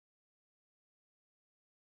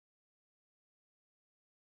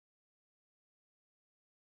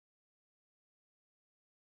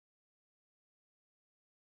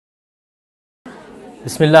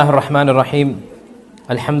Bismillah ar-Rahman ar-Rahim.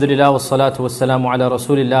 Alhamdulillah wa salatu wa salamu ala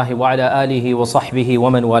Rasulillah wa ala alihi wa sahbihi wa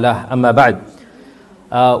man walah. Amma ba'd.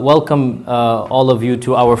 Welcome all of you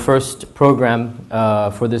to our first program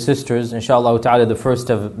for the sisters. Inshallah ta'ala, the first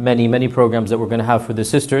of many programs that we're going to have for the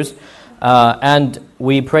sisters. And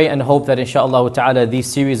we pray and hope that inshallah ta'ala these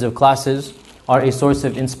series of classes are a source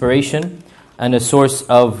of inspiration and a source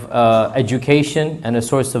of education and a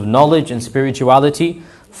source of knowledge and spirituality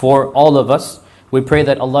for all of us. We pray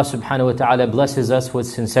that Allah subhanahu wa ta'ala blesses us with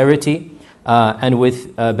sincerity and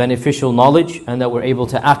with beneficial knowledge, and that we're able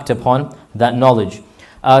to act upon that knowledge.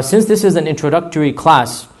 Since this is an introductory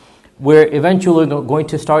class, we're eventually going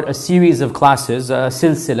to start a series of classes, a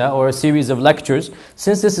silsila or a series of lectures.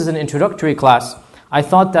 Since this is an introductory class, I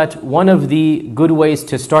thought that one of the good ways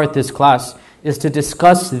to start this class is to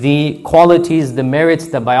discuss the qualities, the merits,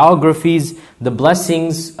 the biographies, the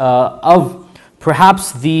blessings of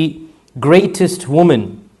perhaps the greatest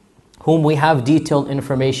woman whom we have detailed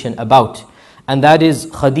information about, and that is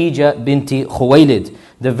Khadijah Bint Khuwaylid,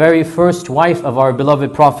 the very first wife of our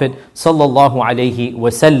beloved Prophet sallallahu alaihi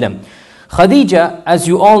wasallam. Khadijah, as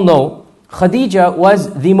you all know, Khadijah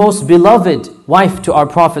was the most beloved wife to our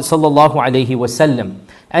Prophet sallallahu alaihi wasallam,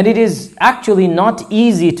 and it is actually not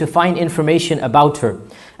easy to find information about her.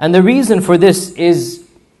 And the reason for this is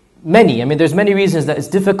many. There's many reasons that it's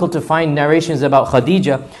difficult to find narrations about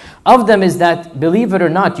Khadijah. Of them is that, believe it or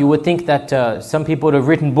not, you would think that some people would have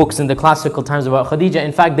written books in the classical times about Khadijah.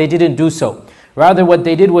 In fact, they didn't do so. Rather, what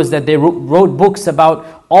they did was that they wrote books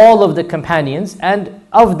about all of the companions, and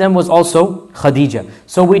of them was also Khadijah.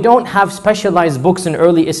 So we don't have specialized books in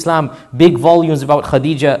early Islam, big volumes about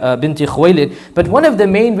Khadijah Bint Khuwaylid. But one of the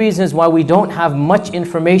main reasons why we don't have much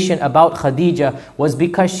information about Khadijah was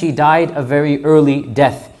because she died a very early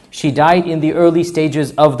death. She died in the early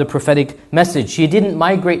stages of the prophetic message. She didn't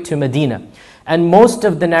migrate to Medina. And most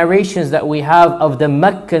of the narrations that we have of the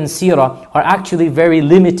Meccan seerah are actually very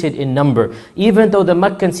limited in number. Even though the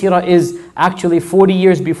Meccan seerah is actually 40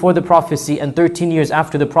 years before the prophecy and 13 years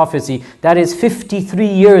after the prophecy, that is 53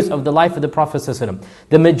 years of the life of the Prophet ﷺ.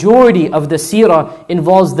 The majority of the seerah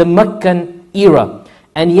involves the Meccan era.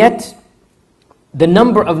 And yet, the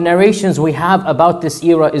number of narrations we have about this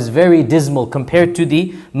era is very dismal compared to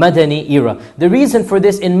the Madani era. The reason for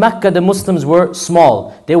this, in Mecca the Muslims were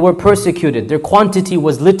small, they were persecuted, their quantity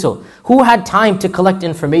was little. Who had time to collect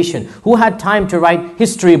information? Who had time to write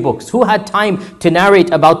history books? Who had time to narrate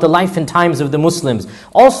about the life and times of the Muslims?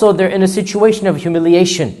 Also, they're in a situation of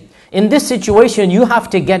humiliation. In this situation, you have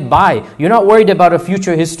to get by. You're not worried about a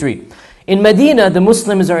future history. In Medina, the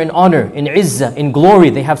Muslims are in honor, in izzah, in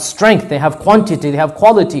glory. They have strength, they have quantity, they have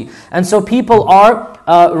quality. And so people are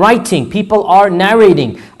writing, people are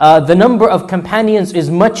narrating. The number of companions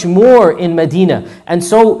is much more in Medina. And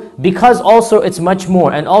so, because also it's much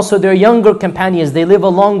more, and also they're younger companions, they live a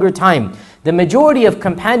longer time. The majority of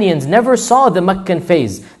companions never saw the Meccan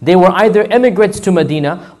phase. They were either emigrants to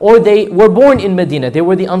Medina or they were born in Medina. They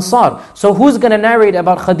were the Ansar. So who's going to narrate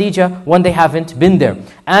about Khadijah when they haven't been there?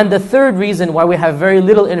 And the third reason why we have very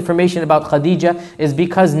little information about Khadijah is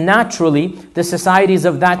because naturally the societies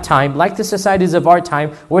of that time, like the societies of our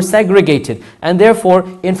time, were segregated. And therefore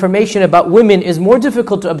information about women is more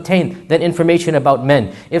difficult to obtain than information about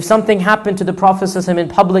men. If something happened to the Prophet ﷺ in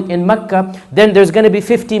public in Mecca, then there's going to be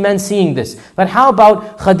 50 men seeing this. But how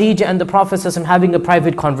about Khadijah and the Prophet ﷺ having a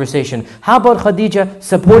private conversation? How about Khadijah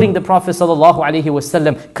supporting the Prophet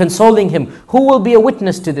ﷺ, consoling him? Who will be a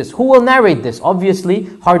witness to this? Who will narrate this? Obviously,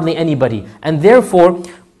 hardly anybody. And therefore,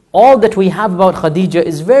 all that we have about Khadijah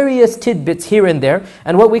is various tidbits here and there.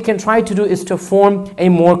 And what we can try to do is to form a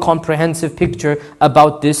more comprehensive picture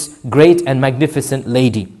about this great and magnificent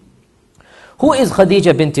lady. Who is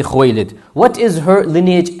Khadijah bint Khuwaylid? What is her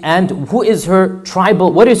lineage and what is her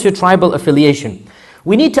tribal affiliation?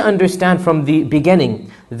 We need to understand from the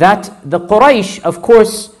beginning that the Quraysh, of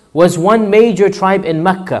course, was one major tribe in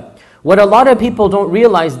Mecca. What a lot of people don't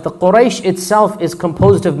realize, the Quraysh itself is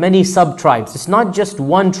composed of many sub-tribes. It's not just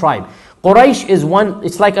one tribe. Quraysh is one,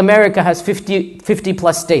 it's like America has 50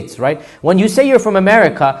 plus states, right? When you say you're from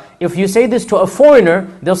America, if you say this to a foreigner,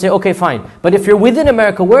 they'll say, okay, fine. But if you're within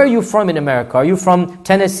America, where are you from in America? Are you from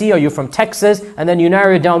Tennessee? Are you from Texas? And then you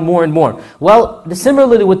narrow it down more and more. Well,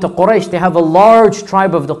 similarly with the Quraysh, they have a large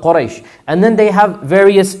tribe of the Quraysh. And then they have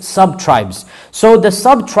various sub-tribes. So the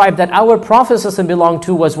sub-tribe that our Prophet ﷺ belonged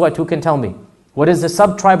to was what? Who can tell me? What is the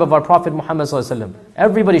sub-tribe of our Prophet Muhammad ﷺ?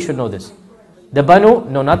 Everybody should know this. The Banu,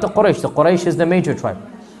 no, not the Quraysh. The Quraysh is the major tribe.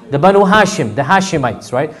 The Banu Hashim, the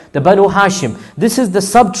Hashimites, right? The Banu Hashim. This is the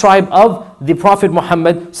sub-tribe of the Prophet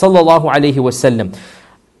Muhammad sallallahu alaihi wasallam.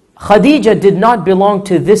 Khadijah did not belong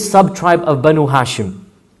to this sub-tribe of Banu Hashim.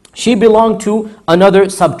 She belonged to another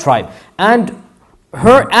sub-tribe. And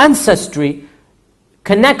her ancestry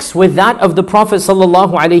connects with that of the Prophet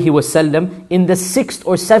ﷺ in the 6th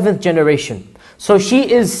or 7th generation. So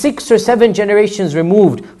she is 6 or 7 generations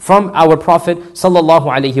removed from our Prophet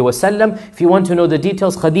ﷺ. If you want to know the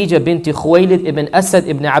details, Khadijah Bint Khuwaylid ibn Asad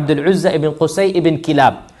ibn Abdul Uzza ibn Qusay ibn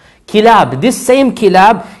Kilab. Kilab, this same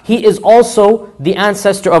Kilab, he is also the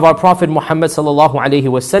ancestor of our Prophet Muhammad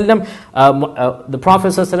ﷺ. The Prophet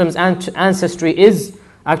ﷺ's ancestry is,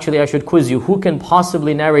 actually I should quiz you, who can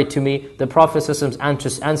possibly narrate to me the Prophet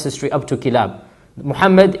ﷺ's ancestry up to Kilab?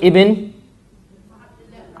 Muhammad ibn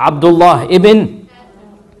Abdullah ibn,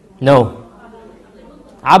 no,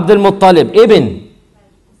 Abdul Muttalib ibn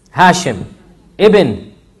Hashim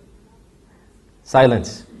ibn,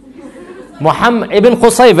 silence, Muhammad ibn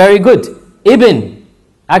Qusay, very good, ibn,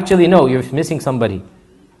 actually no, you're missing somebody.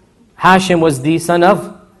 Hashim was the son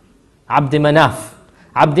of Abd Manaf.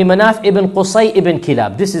 Abd Manaf ibn Qusay ibn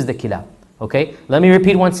Kilab. This is the Kilab. Okay, let me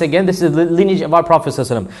repeat once again. This is the lineage of our Prophet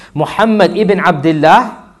ﷺ. Muhammad ibn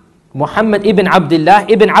Abdullah ibn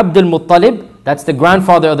Abdul Muttalib, that's the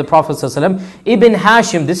grandfather of the Prophet ﷺ. Ibn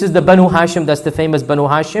Hashim, this is the Banu Hashim, that's the famous Banu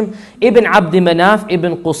Hashim. Ibn Abd Manaf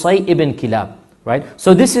ibn Qusay ibn Kilab. Right?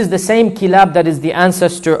 So this is the same Kilab that is the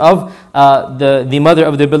ancestor of the mother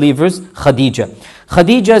of the believers, Khadijah.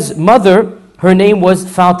 Khadijah's mother, her name was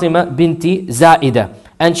Fatima binti Zaida,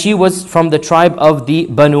 and she was from the tribe of the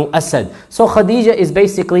Banu Asad. So Khadijah is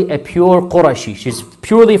basically a pure Qurayshi. She's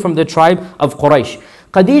purely from the tribe of Quraysh.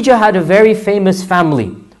 Khadijah had a very famous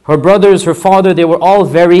family. Her brothers, her father, they were all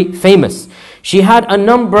very famous. She had a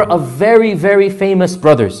number of very, very famous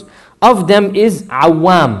brothers. Of them is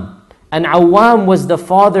Awam. And Awam was the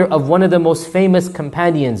father of one of the most famous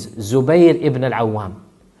companions, Zubayr ibn al-Awwam.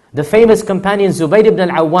 The famous companion Zubayr ibn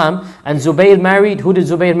al-Awwam, and Zubayr married, who did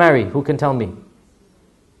Zubayr marry? Who can tell me?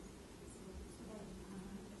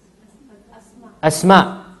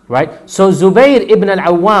 Asma, right? So Zubayr ibn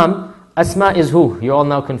al-Awwam, Asma is who? You're all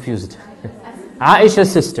now confused.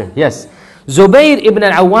 Aisha's sister, yes. Zubayr ibn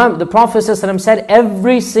al-Awwam, the Prophet ﷺ said,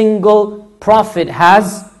 every single prophet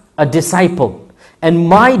has a disciple. And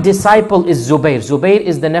my disciple is Zubayr. Zubayr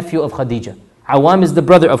is the nephew of Khadijah. Awam is the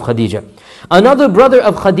brother of Khadijah. Another brother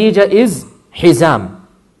of Khadijah is Hizam.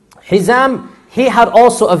 Hizam, he had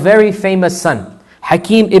also a very famous son,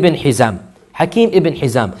 Hakim ibn Hizam. Hakim ibn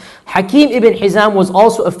Hizam. Hakim ibn Hizam was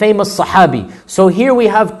also a famous Sahabi. So here we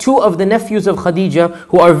have two of the nephews of Khadijah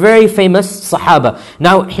who are very famous Sahaba.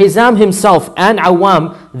 Now Hizam himself and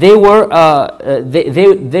Awam, they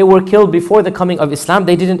were killed before the coming of Islam.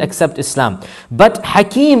 They didn't accept Islam. But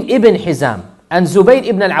Hakim ibn Hizam and Zubayr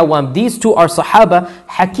ibn al-Awwam, these two are Sahaba.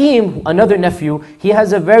 Hakim, another nephew, he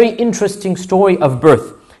has a very interesting story of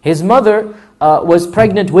birth. His mother was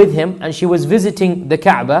pregnant with him, and she was visiting the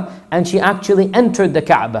Kaaba, and she actually entered the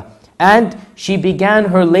Kaaba, and she began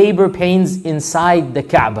her labor pains inside the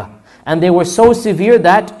Kaaba, and they were so severe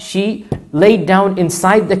that she laid down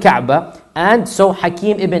inside the Kaaba, and so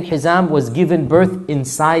Hakim ibn Hizam was given birth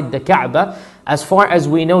inside the Kaaba. As far as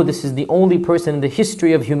we know, this is the only person in the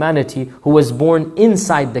history of humanity who was born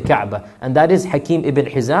inside the Kaaba, and that is Hakim ibn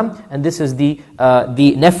Hizam, and this is the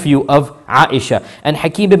nephew of Aisha. And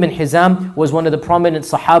Hakim ibn Hizam was one of the prominent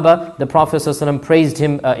Sahaba. The Prophet ﷺ praised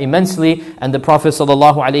him immensely, and the Prophet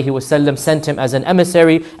ﷺ sent him as an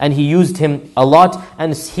emissary, and he used him a lot.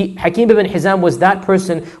 And Hakim ibn Hizam was that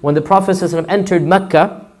person when the Prophet ﷺ entered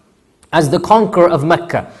Mecca as the conqueror of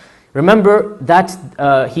Mecca. Remember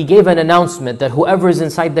that he gave an announcement that whoever is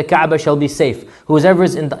inside the Kaaba shall be safe. Whoever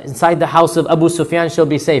is inside the house of Abu Sufyan shall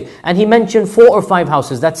be safe. And he mentioned 4 or 5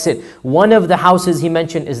 houses, that's it. One of the houses he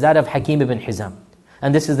mentioned is that of Hakim ibn Hizam.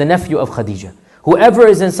 And this is the nephew of Khadijah. Whoever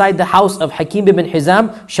is inside the house of Hakim ibn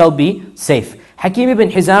Hizam shall be safe. Hakim ibn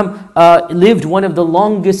Hizam lived one of the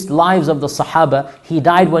longest lives of the Sahaba. He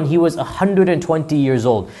died when he was 120 years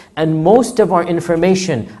old. And most of our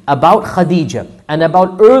information about Khadijah and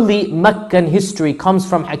about early Meccan history comes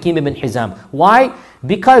from Hakim ibn Hizam. Why?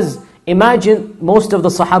 Because imagine most of the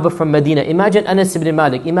Sahaba from Medina. Imagine Anas ibn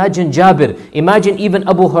Malik. Imagine Jabir. Imagine even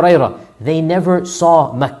Abu Hurairah. They never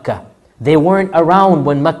saw Mecca. They weren't around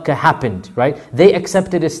when Mecca happened, right? They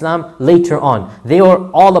accepted Islam later on. They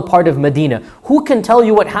were all a part of Medina. Who can tell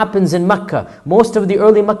you what happens in Mecca? Most of the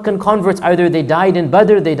early Meccan converts, either they died in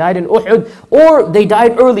Badr, they died in Uhud, or they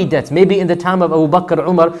died early deaths, maybe in the time of Abu Bakr,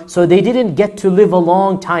 Umar. So they didn't get to live a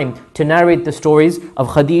long time to narrate the stories of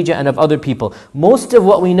Khadijah and of other people. Most of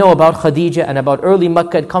what we know about Khadijah and about early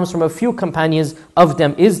Mecca, it comes from a few companions. Of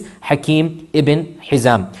them is Hakim ibn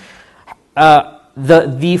Hizam.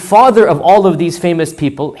 the father of all of these famous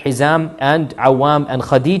people, Hizam and Awam and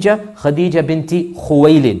Khadijah Bint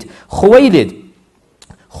Khuwaylid.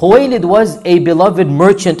 Khuwaylid was a beloved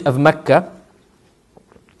merchant of Mecca,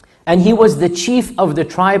 and he was the chief of the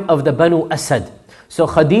tribe of the Banu Asad. So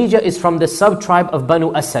Khadijah is from the sub-tribe of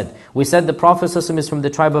Banu Asad. We said the Prophet ﷺ is from the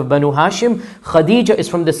tribe of Banu Hashim. Khadijah is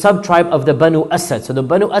from the sub-tribe of the Banu Asad. So the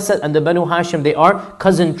Banu Asad and the Banu Hashim, they are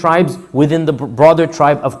cousin tribes within the broader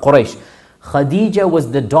tribe of Quraysh. Khadijah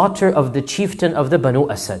was the daughter of the chieftain of the Banu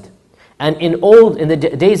Asad. And in the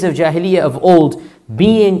days of Jahiliyyah of old,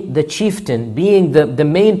 being the chieftain, being the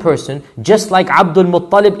main person, just like Abdul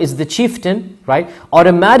Muttalib is the chieftain, right?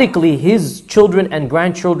 Automatically his children and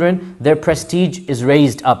grandchildren, their prestige is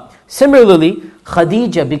raised up. Similarly,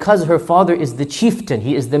 Khadijah, because her father is the chieftain,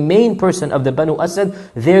 he is the main person of the Banu Asad,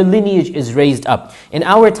 their lineage is raised up. In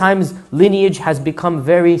our times, lineage has become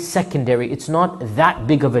very secondary. It's not that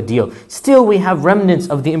big of a deal. Still, we have remnants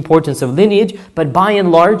of the importance of lineage, but by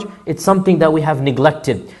and large, it's something that we have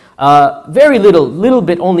neglected. Very little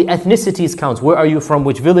bit only ethnicities counts. Where are you from?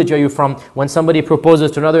 Which village are you from? When somebody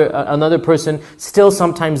proposes to another person, still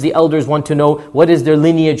sometimes the elders want to know what is their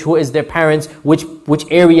lineage, who is their parents, which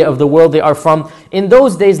area of the world they are from. In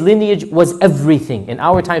those days, lineage was everything. In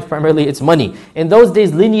our times, primarily it's money. In those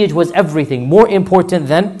days, lineage was everything, more important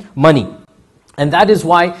than money. And that is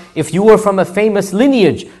why if you were from a famous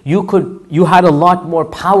lineage, you had a lot more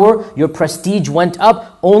power, your prestige went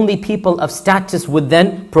up, only people of status would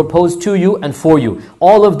then propose to you and for you.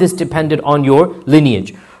 All of this depended on your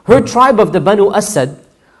lineage. Her tribe of the Banu Asad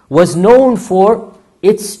was known for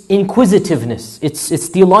its inquisitiveness, its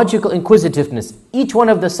theological inquisitiveness. Each one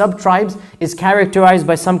of the sub-tribes is characterized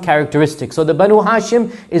by some characteristics. So the Banu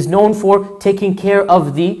Hashim is known for taking care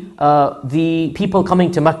of the people coming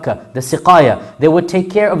to Mecca, the siqaya. They would take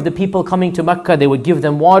care of the people coming to Mecca, they would give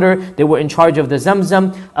them water, they were in charge of the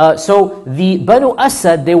Zamzam. So the Banu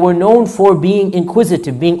Asad, they were known for being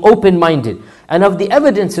inquisitive, being open-minded. And of the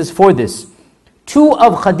evidences for this, two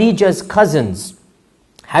of Khadijah's cousins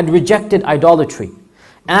had rejected idolatry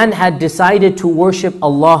and had decided to worship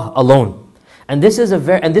Allah alone. And this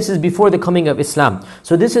is before the coming of Islam.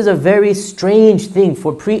 So this is a very strange thing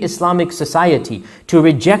for pre-Islamic society, to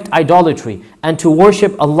reject idolatry and to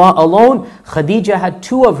worship Allah alone. Khadijah had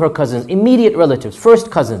two of her cousins, immediate relatives,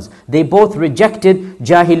 first cousins. They both rejected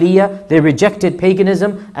Jahiliyyah, they rejected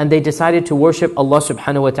paganism, and they decided to worship Allah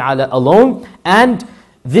subhanahu wa ta'ala alone. And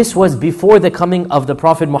this was before the coming of the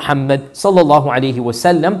Prophet Muhammad sallallahu alaihi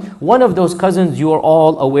wasallam. One of those cousins you are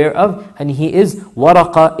all aware of, and he is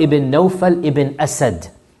Waraqa ibn Nawfal ibn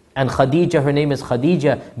Asad. And Khadijah, her name is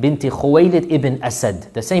Khadijah Bint Khuwaylid ibn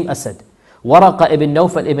Asad, the same Asad. Waraqa ibn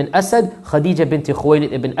Nawfal ibn Asad, Khadijah Bint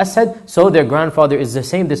Khuwaylid ibn Asad. So their grandfather is the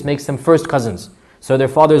same. This makes them first cousins. So their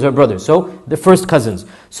fathers are brothers. So the first cousins.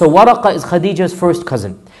 So Waraqa is Khadijah's first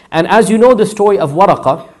cousin. And as you know the story of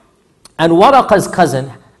Waraqa, and Waraqa's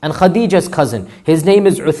cousin and Khadijah's cousin, his name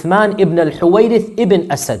is Uthman ibn al-Huwayrith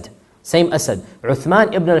ibn Asad. Same Asad.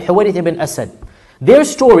 Uthman ibn al-Huwayrith ibn Asad. Their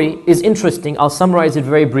story is interesting. I'll summarize it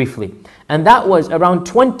very briefly. And that was around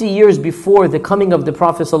 20 years before the coming of the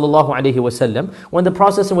Prophet ﷺ, when the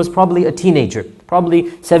Prophet was probably a teenager,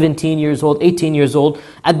 probably 17 years old, 18 years old.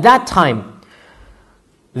 At that time,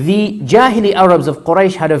 the Jahili Arabs of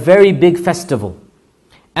Quraysh had a very big festival.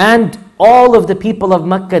 And all of the people of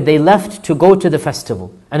Mecca, they left to go to the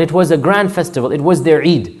festival. And it was a grand festival. It was their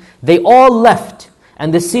Eid. They all left.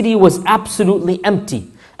 And the city was absolutely empty,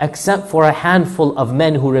 except for a handful of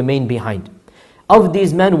men who remained behind. Of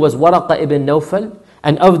these men was Waraqa ibn Nawfal,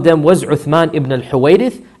 and of them was Uthman ibn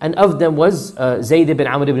al-Huwayrith, and of them was Zayd ibn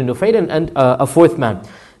Amr ibn Nufayl, and a fourth man.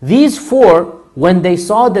 These four, when they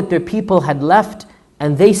saw that their people had left,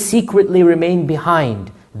 and they secretly remained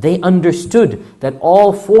behind, they understood that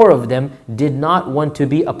all four of them did not want to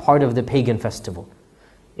be a part of the pagan festival.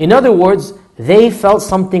 In other words, they felt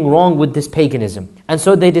something wrong with this paganism. And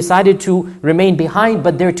so they decided to remain behind,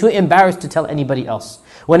 but they're too embarrassed to tell anybody else.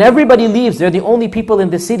 When everybody leaves, they're the only people in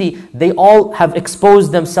the city, they all have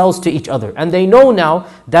exposed themselves to each other. And they know now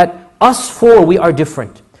that us four, we are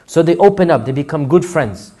different. So they open up, they become good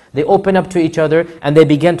friends. They open up to each other and they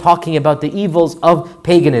begin talking about the evils of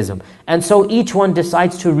paganism. And so each one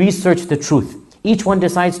decides to research the truth. Each one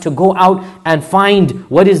decides to go out and find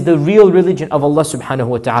what is the real religion of Allah subhanahu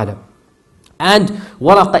wa ta'ala. And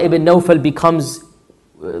Waraqa ibn Nawfal becomes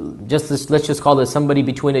let's just call it somebody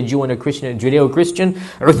between a Jew and a Christian, a Judeo-Christian.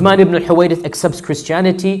 Uthman ibn al-Huwaydith accepts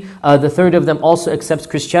Christianity. The third of them also accepts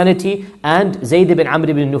Christianity. And Zayd ibn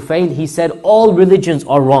Amr ibn Nufayl, he said, all religions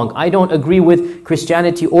are wrong. I don't agree with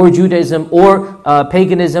Christianity or Judaism or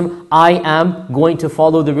paganism. I am going to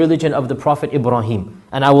follow the religion of the Prophet Ibrahim.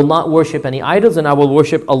 And I will not worship any idols, and I will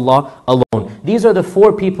worship Allah alone. These are the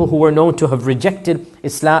four people who were known to have rejected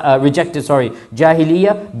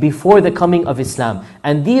Jahiliyyah before the coming of Islam.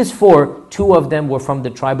 And these four, two of them were from the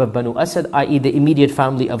tribe of Banu Asad, i.e. the immediate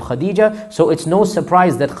family of Khadijah. So it's no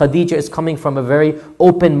surprise that Khadijah is coming from a very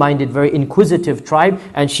open-minded, very inquisitive tribe,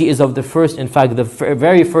 and she is of the first, in fact, the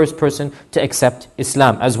very first person to accept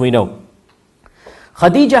Islam, as we know.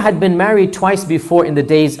 Khadijah had been married twice before in the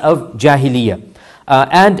days of Jahiliyyah.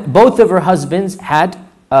 And both of her husbands had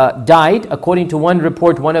died. According to one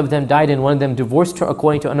report, one of them died and one of them divorced her.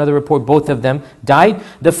 According to another report, both of them died.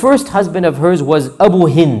 The first husband of hers was Abu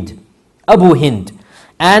Hind.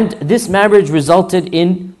 And this marriage resulted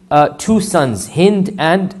in two sons, Hind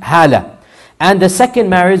and Hala. And the second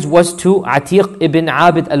marriage was to Atiq ibn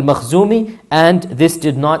Abid al-Makhzumi, and this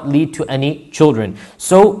did not lead to any children.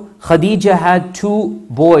 So Khadijah had two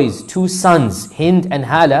boys, two sons, Hind and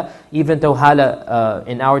Hala, even though Hala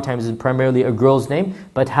in our times is primarily a girl's name,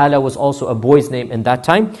 but Hala was also a boy's name in that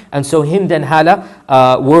time. And so Hind and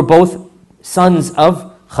Hala were both sons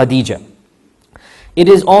of Khadijah. It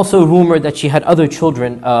is also rumored that she had other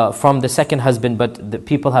children from the second husband, but the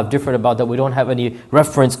people have differed about that. We don't have any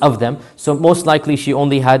reference of them. So most likely she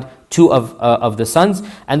only had two of the sons.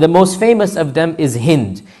 And the most famous of them is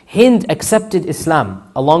Hind. Hind accepted Islam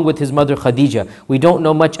along with his mother Khadijah. We don't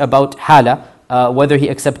know much about Hala, whether he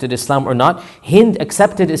accepted Islam or not. Hind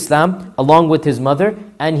accepted Islam along with his mother,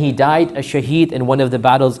 and he died a shaheed in one of the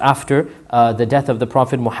battles after the death of the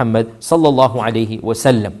Prophet Muhammad sallallahu alaihi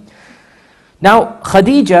wasallam. Now,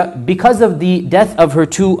 Khadijah, because of the death of her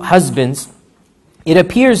two husbands, it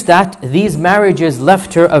appears that these marriages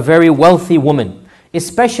left her a very wealthy woman,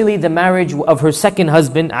 especially the marriage of her second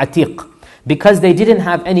husband, Atiq, because they didn't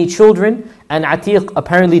have any children, and Atiq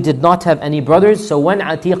apparently did not have any brothers. So when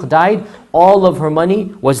Atiq died, all of his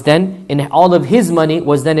money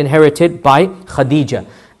was then inherited by Khadijah.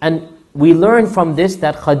 And we learn from this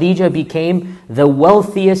that Khadijah became the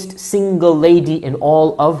wealthiest single lady in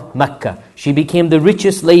all of Mecca. She became the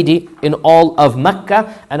richest lady in all of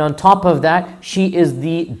Mecca, and on top of that, she is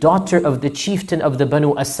the daughter of the chieftain of the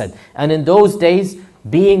Banu Asad. And in those days,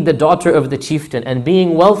 being the daughter of the chieftain and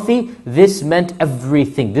being wealthy, this meant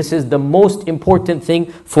everything. This is the most important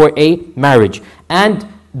thing for a marriage. And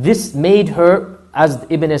this made her, as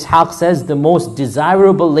Ibn Ishaq says, the most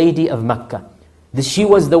desirable lady of Mecca. She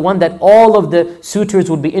was the one that all of the suitors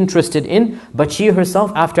would be interested in, but she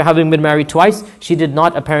herself, after having been married twice, she did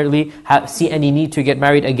not apparently see any need to get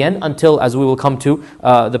married again until, as we will come to,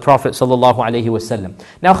 the Prophet ﷺ.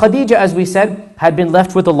 Now Khadijah, as we said, had been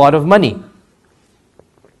left with a lot of money.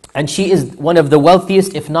 And she is one of the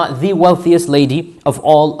wealthiest, if not the wealthiest lady of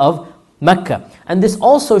all of Mecca. And this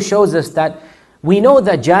also shows us that we know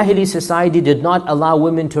that Jahili society did not allow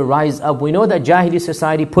women to rise up. We know that Jahili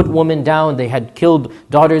society put women down. They had killed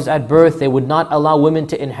daughters at birth. They would not allow women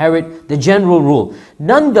to inherit, the general rule.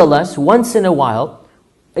 Nonetheless, once in a while,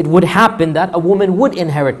 it would happen that a woman would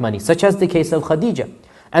inherit money, such as the case of Khadijah.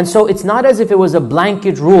 And so it's not as if it was a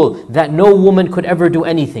blanket rule that no woman could ever do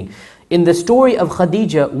anything. In the story of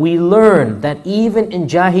Khadijah, we learn that even in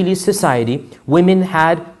Jahili society, women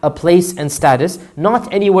had a place and status,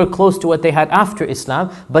 not anywhere close to what they had after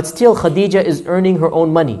Islam, but still Khadijah is earning her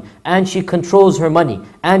own money, and she controls her money,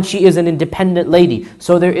 and she is an independent lady.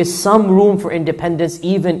 So there is some room for independence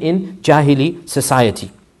even in Jahili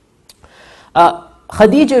society.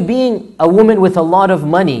 Khadijah, being a woman with a lot of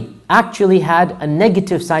money, actually had a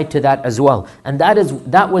negative side to that as well. And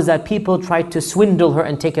that was that people tried to swindle her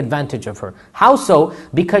and take advantage of her. How so?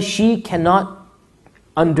 Because she cannot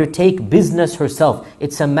undertake business herself.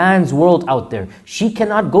 It's a man's world out there. She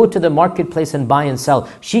cannot go to the marketplace and buy and sell.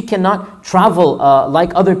 She cannot travel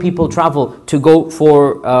like other people travel to go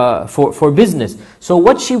for business. So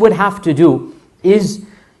what she would have to do is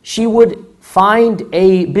she would find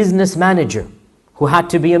a business manager who had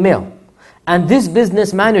to be a male. And this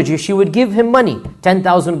business manager, she would give him money,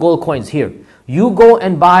 10,000 gold coins here. You go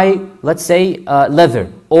and buy, let's say,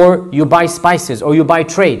 leather, or you buy spices, or you buy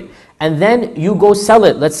trade. And then you go sell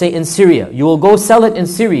it, let's say in Syria. You will go sell it in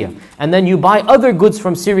Syria. And then you buy other goods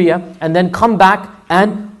from Syria, and then come back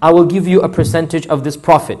and I will give you a percentage of this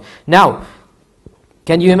profit. Now,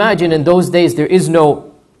 can you imagine in those days there is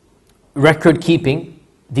no record keeping.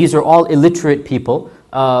 These are all illiterate people.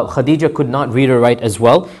 Khadijah could not read or write as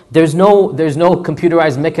well. There's no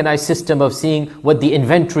computerized, mechanized system of seeing what the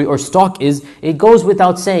inventory or stock is. It goes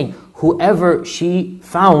without saying, whoever she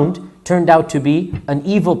found turned out to be an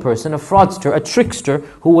evil person, a fraudster, a trickster,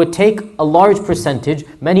 who would take a large percentage.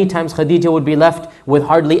 Many times Khadijah would be left with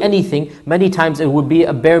hardly anything. Many times it would be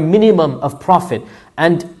a bare minimum of profit.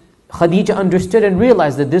 And Khadijah understood and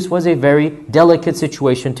realized that this was a very delicate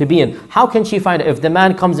situation to be in. How can she find it? If the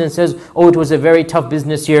man comes and says, oh, it was a very tough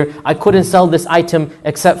business year, I couldn't sell this item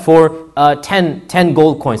except for 10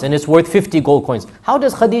 gold coins, and it's worth 50 gold coins. How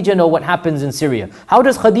does Khadijah know what happens in Syria? How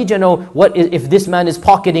does Khadijah know what if this man is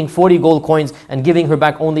pocketing 40 gold coins and giving her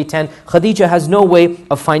back only 10? Khadijah has no way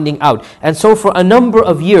of finding out. And so for a number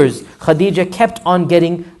of years, Khadijah kept on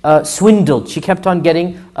getting swindled. She kept on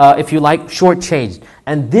getting, if you like, shortchanged.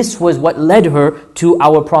 And this was what led her to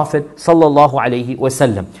our Prophet sallallahu alaihi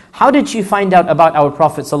wasallam. How did she find out about our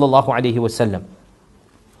Prophet sallallahu alaihi wasallam?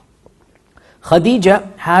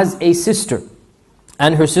 Khadijah has a sister,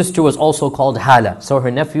 and her sister was also called Hala. So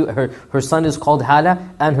her son is called Hala,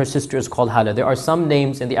 and her sister is called Hala. There are some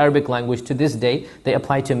names in the Arabic language to this day, they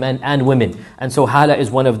apply to men and women. And so Hala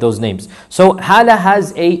is one of those names. So Hala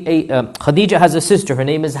has Khadijah has a sister, her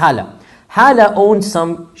name is Hala. Hala owns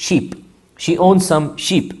some sheep. She owns some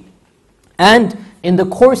sheep. And in the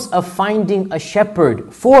course of finding a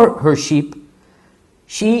shepherd for her sheep,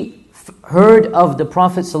 she heard of the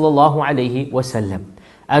Prophet ﷺ.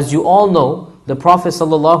 As you all know, the Prophet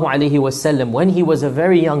ﷺ, when he was a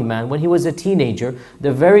very young man, when he was a teenager,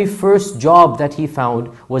 the very first job that he found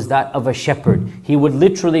was that of a shepherd. He would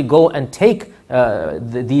literally go and take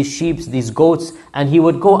these sheep, these goats, and he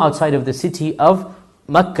would go outside of the city of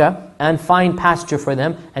Mecca and find pasture for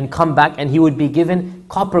them and come back, and he would be given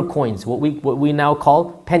copper coins, what we now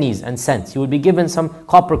call pennies and cents. He would be given some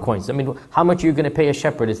copper coins. I mean, how much are you going to pay a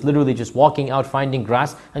shepherd? It's literally just walking out, finding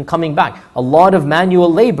grass and coming back. A lot of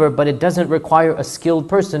manual labor, but it doesn't require a skilled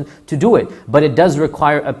person to do it. But it does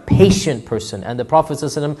require a patient person. And the Prophet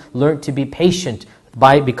ﷺ learned to be patient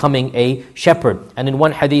by becoming a shepherd. And in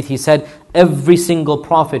one hadith he said, every single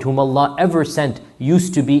prophet whom Allah ever sent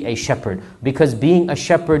used to be a shepherd, because being a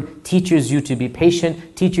shepherd teaches you to be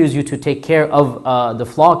patient, teaches you to take care of the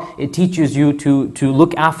flock, it teaches you to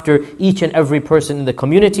look after each and every person in the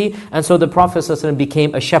community. And so the Prophet ﷺ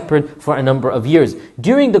became a shepherd for a number of years.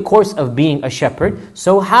 During the course of being a shepherd,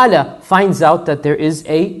 so Hala finds out that there is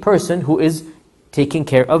a person who is taking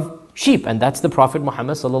care of sheep, and that's the Prophet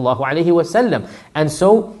Muhammad sallallahu alaihi wasallam. And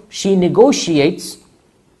so she negotiates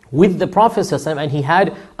with the Prophet ﷺ, and he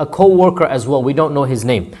had a co-worker as well. We don't know his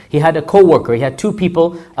name. He had a co-worker. He had two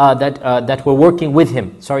people that were working with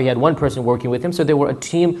him. Sorry, he had one person working with him, so they were a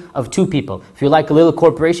team of two people. If you like, a little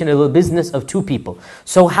corporation, a little business of two people.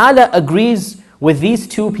 So Hala agrees with these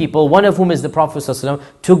two people, one of whom is the Prophet ﷺ,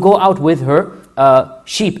 to go out with her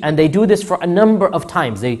sheep. And they do this for a number of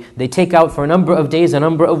times. They take out for a number of days, a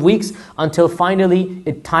number of weeks, until finally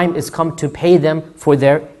time is come to pay them for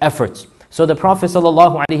their efforts. So the Prophet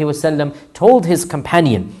ﷺ told his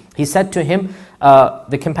companion, he said to him,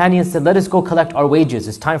 the companion said, let us go collect our wages.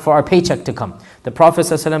 It's time for our paycheck to come. The Prophet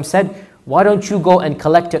ﷺ said, why don't you go and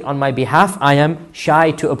collect it on my behalf? I am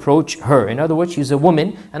shy to approach her. In other words, she's a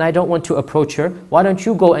woman and I don't want to approach her. Why don't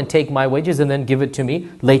you go and take my wages and then give it to me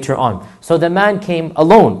later on? So the man came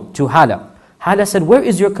alone to Hala. Hala said, where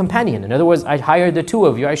is your companion? In other words, I hired the two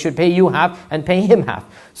of you. I should pay you half and pay him half.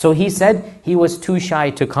 So he said he was too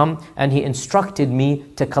shy to come, and he instructed me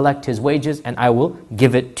to collect his wages and I will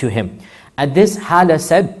give it to him. At this, Hala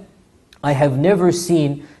said, I have never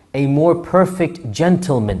seen a more perfect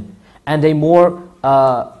gentleman and a more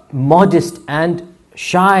modest and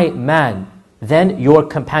shy man than your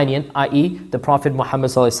companion, i.e. the Prophet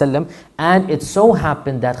Muhammad ﷺ. And it so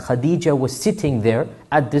happened that Khadijah was sitting there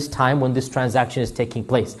at this time when this transaction is taking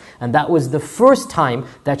place. And that was the first time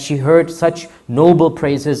that she heard such noble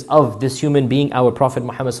praises of this human being, our Prophet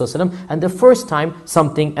Muhammad ﷺ, and the first time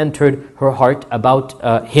something entered her heart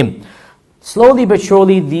about him. Slowly but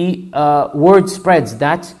surely the word spreads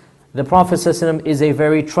that the Prophet ﷺ is a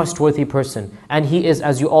very trustworthy person. And he is,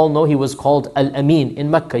 as you all know, he was called Al-Amin in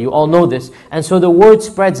Mecca. You all know this. And so the word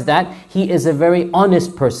spreads that he is a very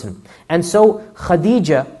honest person. And so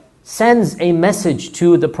Khadijah sends a message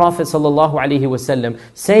to the Prophet ﷺ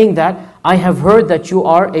saying that, I have heard that you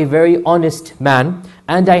are a very honest man,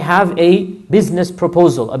 and I have a business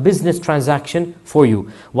proposal, a business transaction for you.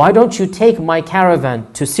 Why don't you take my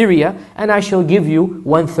caravan to Syria, and I shall give you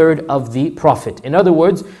 1/3 of the profit. In other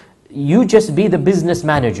words, you just be the business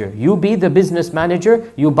manager. You be the business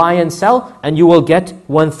manager, you buy and sell, and you will get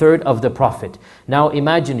 1/3 of the profit. Now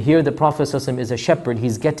imagine here the Prophet ﷺ is a shepherd,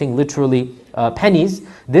 he's getting literally pennies.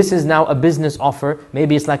 This is now a business offer,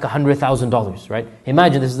 maybe it's like $100,000, right?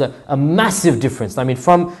 Imagine this is a massive difference. I mean,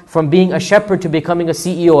 from being a shepherd to becoming a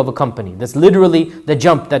CEO of a company. That's literally the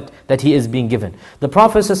jump that he is being given. The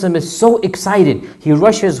Prophet ﷺ is so excited, he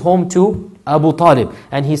rushes home to Abu Talib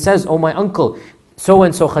and he says, "Oh my uncle,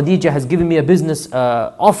 so-and-so Khadijah has given me a business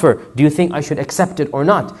offer. Do you think I should accept it or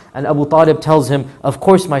not?" And Abu Talib tells him, "Of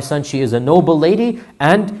course my son, she is a noble lady,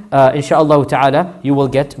 and inshaAllah ta'ala, you will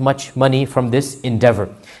get much money from this endeavor."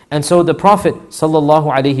 And so the Prophet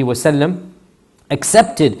ﷺ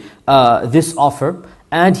accepted this offer,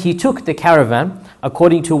 and he took the caravan.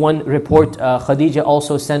 According to one report, Khadijah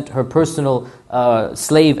also sent her personal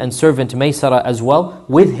slave and servant Maysara as well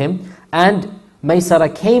with him. And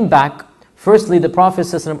Maysara came back. Firstly, the Prophet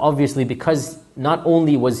ﷺ, obviously, because not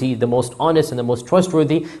only was he the most honest and the most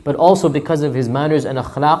trustworthy, but also because of his manners and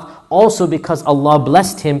akhlaq, also because Allah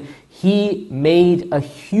blessed him, he made a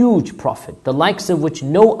huge profit, the likes of which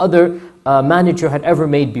no other manager had ever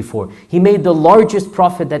made before. He made the largest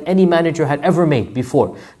profit that any manager had ever made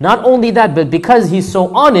before. Not only that, but because he's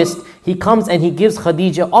so honest, he comes and he gives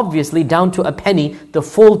Khadijah, obviously down to a penny, the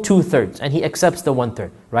full 2/3, and he accepts the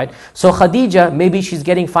 1/3, right? So Khadijah, maybe she's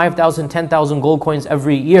getting 5,000, 10,000 gold coins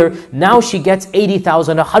every year. Now she gets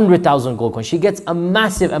 80,000, 100,000 gold coins. She gets a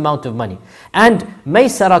massive amount of money. And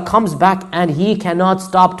Maysara comes back and he cannot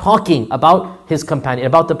stop talking about his companion,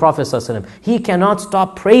 about the Prophet ﷺ. He cannot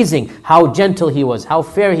stop praising how gentle he was, how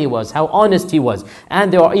fair he was, how honest he was.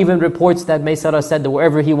 And there are even reports that Maysara said that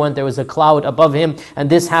wherever he went there was a cloud above him, and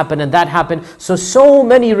this happened and that happened. So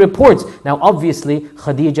many reports. Now obviously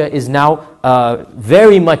Khadijah is now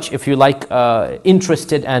very much, if you like,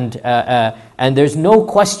 interested, and there's no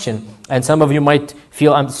question. And some of you might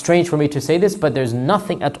feel I'm strange for me to say this, but there's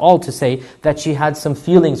nothing at all to say that she had some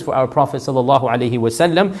feelings for our Prophet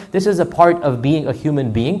ﷺ. This is a part of being a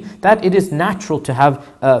human being, that it is natural to have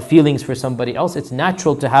feelings for somebody else. It's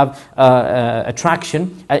natural to have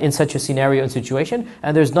attraction in such a scenario and situation.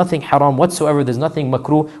 And there's nothing haram whatsoever, there's nothing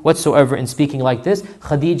makruh whatsoever in speaking like this.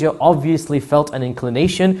 Khadijah obviously felt an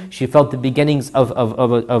inclination. She felt the beginnings of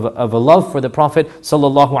a love for the Prophet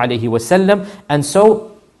ﷺ. And so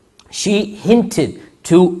she hinted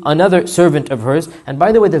to another servant of hers. And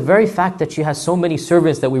by the way, the very fact that she has so many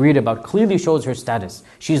servants that we read about clearly shows her status.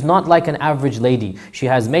 She's not like an average lady. She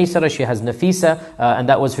has Maysara, she has Nafisa, and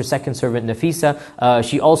that was her second servant, Nafisa.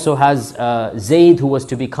 She also has Zayd, who was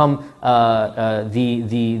to become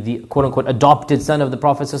the quote-unquote adopted son of the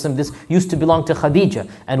Prophet ﷺ. This used to belong to Khadijah.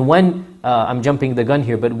 And when, I'm jumping the gun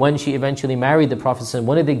here, but when she eventually married the Prophet ﷺ,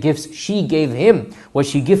 one of the gifts she gave him was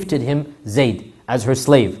she gifted him Zayd as her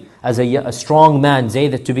slave, as a strong man,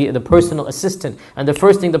 Zayd, to be the personal assistant. And the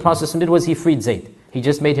first thing the Prophet ﷺ did was he freed Zayd. He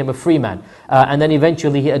just made him a free man. And then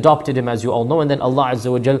eventually he adopted him, as you all know. And then Allah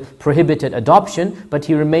Azza wa Jal prohibited adoption, but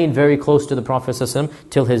he remained very close to the Prophet ﷺ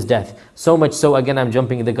till his death. So much so, again I'm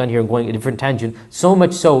jumping the gun here and going a different tangent. So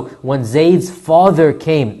much so, when Zayd's father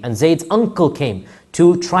came and Zayd's uncle came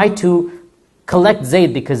to try to collect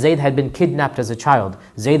Zayd, because Zayd had been kidnapped as a child.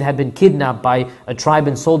 Zayd had been kidnapped by a tribe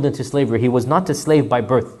and sold into slavery. He was not a slave by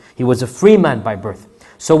birth. He was a free man by birth.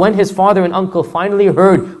 So when his father and uncle finally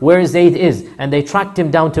heard where Zayd is, and they tracked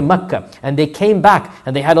him down to Mecca, and they came back,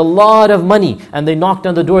 and they had a lot of money, and they knocked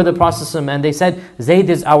on the door of the Prophet, and they said,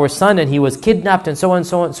 Zayd is our son, and he was kidnapped, and so on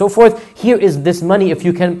and so forth. Here is this money, if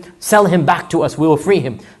you can sell him back to us, we will free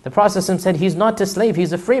him. The Prophet said, he's not a slave,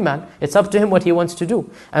 he's a free man. It's up to him what he wants to do.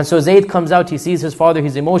 And so Zayd comes out, he sees his father,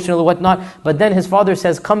 he's emotional and whatnot, but then his father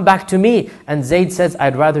says, come back to me. And Zayd says,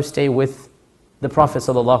 I'd rather stay with the Prophet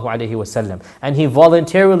ﷺ. And he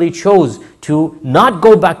voluntarily chose to not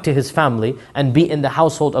go back to his family and be in the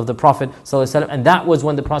household of the Prophet ﷺ. And that was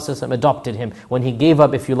when the Prophet ﷺ adopted him. When he gave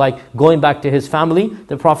up, if you like, going back to his family,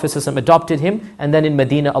 the Prophet ﷺ adopted him. And then in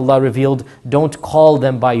Medina, Allah revealed, don't call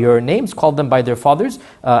them by your names, call them by their fathers.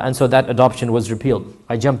 And so that adoption was repealed.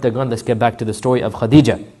 I jumped the gun, let's get back to the story of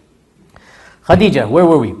Khadijah. Khadijah, where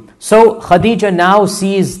were we? So Khadijah now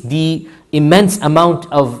sees the immense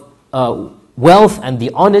amount of wealth and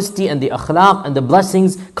the honesty and the akhlaq and the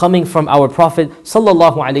blessings coming from our Prophet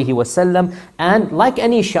ﷺ. And like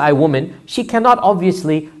any shy woman, she cannot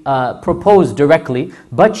obviously propose directly,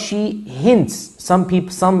 but she hints.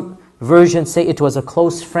 Some versions say it was a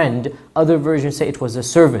close friend, other versions say it was a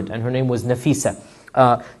servant, and her name was Nafisa.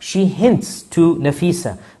 She hints to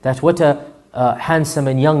Nafisa that what a handsome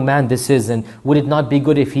and young man this is, and would it not be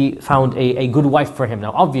good if he found a good wife for him?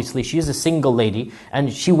 Now obviously she is a single lady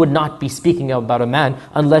and she would not be speaking about a man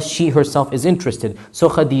unless she herself is interested. So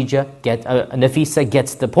Nafisa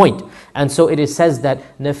gets the point. And so it says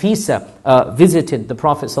that Nafisa visited the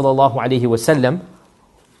Prophet ﷺ.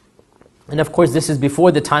 And of course this is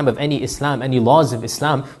before the time of any Islam, any laws of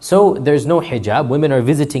Islam. So there's no hijab, women are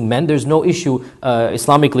visiting men, there's no issue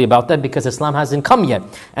Islamically about that because Islam hasn't come yet.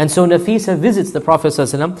 And so Nafisa visits the Prophet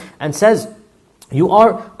ﷺ and says, you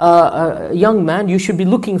are a young man, you should be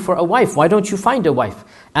looking for a wife, why don't you find a wife?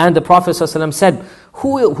 And the Prophet ﷺ said,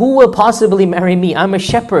 who will possibly marry me? I'm a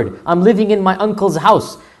shepherd, I'm living in my uncle's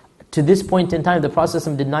house. To this point in time, the Prophet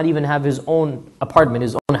ﷺ did not even have his own apartment,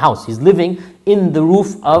 his own house. He's living in the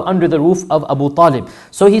roof, under the roof of Abu Talib.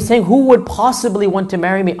 So he's saying, who would possibly want to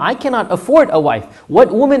marry me? I cannot afford a wife.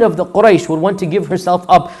 What woman of the Quraysh would want to give herself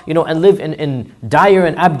up, and live in dire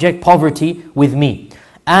and abject poverty with me?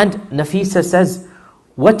 And Nafisa says,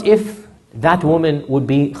 what if that woman would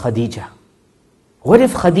be Khadijah? What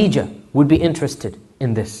if Khadijah would be interested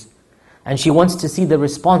in this? And she wants to see the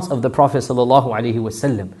response of the Prophet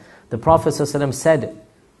ﷺ. The Prophet ﷺ said,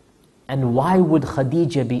 and why would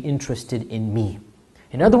Khadijah be interested in me?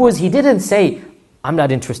 In other words, he didn't say, I'm not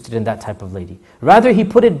interested in that type of lady. Rather, he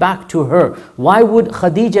put it back to her. Why would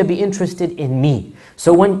Khadijah be interested in me?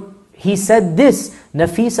 So when he said this,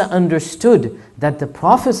 Nafisa understood that the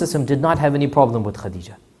Prophet ﷺ did not have any problem with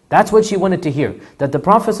Khadijah. That's what she wanted to hear. That the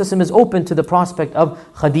Prophet ﷺ is open to the prospect of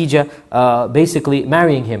Khadijah basically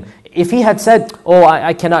marrying him. If he had said, oh,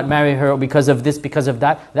 I cannot marry her because of this, because of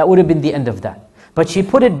that, that would have been the end of that. But she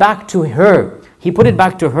put it back to her. He put it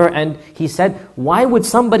back to her and he said, why would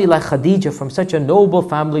somebody like Khadijah from such a noble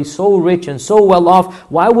family, so rich and so well off,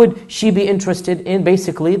 why would she be interested in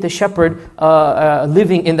basically the shepherd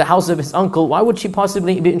living in the house of his uncle? Why would she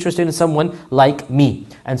possibly be interested in someone like me?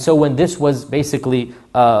 And so when this was basically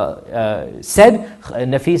said,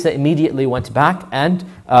 Nafisa immediately went back and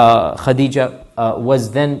Khadijah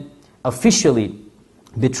was then officially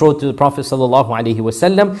betrothed to the Prophet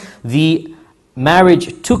ﷺ. The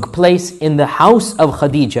marriage took place in the house of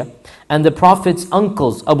Khadijah, and the Prophet's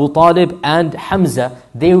uncles Abu Talib and Hamza,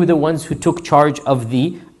 they were the ones who took charge of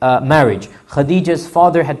the marriage. Khadijah's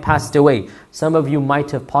father had passed away. Some of you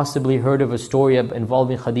might have possibly heard of a story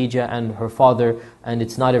involving Khadijah and her father, and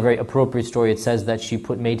it's not a very appropriate story. It says that she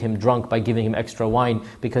made him drunk by giving him extra wine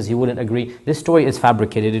because he wouldn't agree. This story is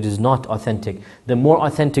fabricated, it is not authentic. The more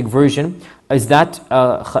authentic version is that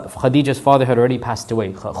Khadijah's father had already passed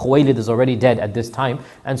away. Khuwaylid is already dead at this time,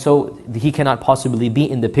 and so he cannot possibly be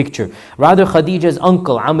in the picture. Rather, Khadijah's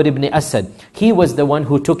uncle, Amr ibn Asad, he was the one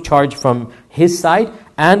who took charge from his side,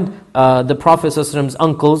 and the Prophet ﷺ's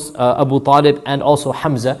uncles, Abu Talib and also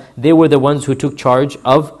Hamza, they were the ones who took charge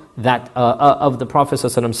of that of the Prophet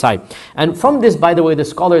ﷺ's side. And from this, by the way, the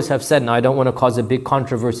scholars have said, now I don't want to cause a big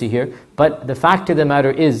controversy here, but the fact of the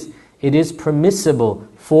matter is, it is permissible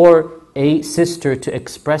for a sister to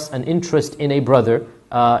express an interest in a brother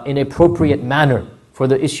in an appropriate manner for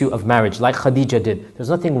the issue of marriage, like Khadijah did. There's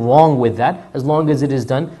nothing wrong with that, as long as it is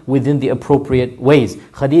done within the appropriate ways.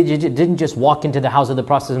 Khadijah didn't just walk into the house of the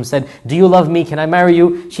Prophet and said, do you love me, can I marry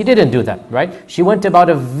you? She didn't do that, right? She went about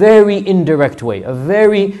a very indirect way, a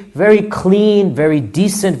very, very clean, very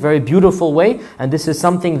decent, very beautiful way, and this is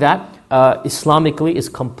something that Islamically is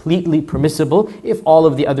completely permissible if all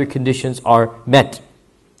of the other conditions are met.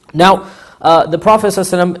 Now, the Prophet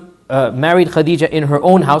ﷺ married Khadijah in her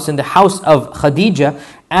own house, in the house of Khadijah,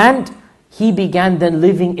 and he began then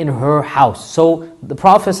living in her house. So the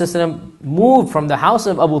Prophet ﷺ moved from the house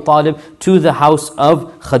of Abu Talib to the house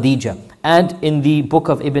of Khadijah. And in the book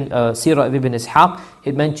of Sirah of Ibn Ishaq,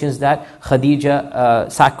 it mentions that Khadijah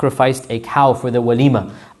sacrificed a cow for the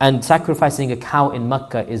walima. And sacrificing a cow in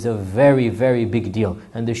Mecca is a very, very big deal.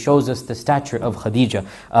 And this shows us the stature of Khadijah.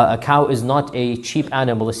 A cow is not a cheap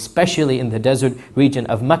animal, especially in the desert region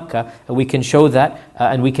of Mecca. We can show that,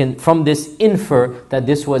 and we can from this infer that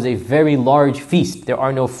this was a very large feast. There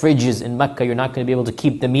are no fridges in Mecca. You're not going to be able to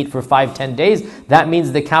keep the meat for 5-10 days. That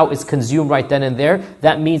means the cow is consumed right then and there.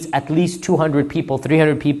 That means at least 200 people,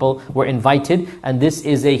 300 people were invited. And this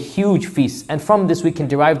is a huge feast. And from this we can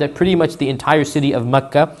derive that pretty much the entire city of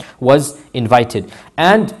Mecca was invited.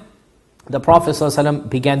 And the Prophet ﷺ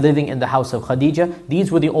began living in the house of Khadijah. These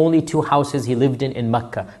were the only two houses he lived in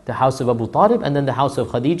Mecca. The house of Abu Talib and then the house of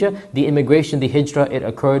Khadijah. The immigration, the hijrah, it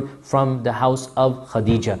occurred from the house of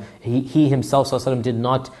Khadijah. He himself ﷺ did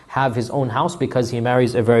not have his own house because he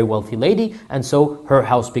marries a very wealthy lady, and so her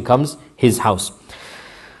house becomes his house.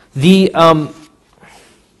 There's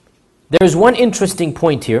one interesting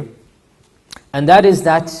point here, and that is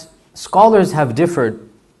that scholars have differed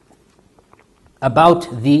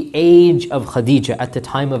about the age of Khadijah at the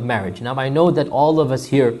time of marriage. Now I know that all of us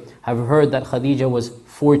here have heard that Khadijah was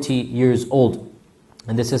 40 years old.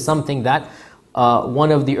 And this is something that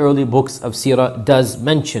one of the early books of Seerah does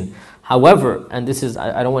mention. However, and this is,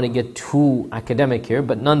 I don't want to get too academic here,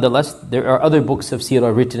 but nonetheless, there are other books of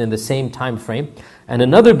Seerah written in the same time frame. And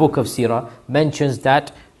another book of Seerah mentions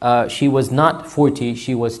that she was not 40,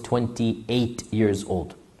 she was 28 years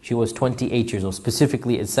old. She was 28 years old.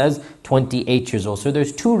 Specifically, it says 28 years old. So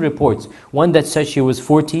there's two reports. One that says she was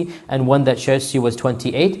 40 and one that says she was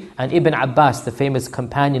 28. And Ibn Abbas, the famous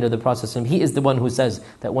companion of the Prophet, he is the one who says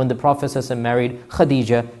that when the Prophet married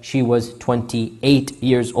Khadijah, she was 28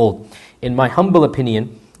 years old. In my humble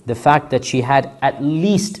opinion, the fact that she had at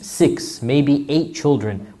least 6, maybe 8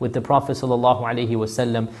 children with the Prophet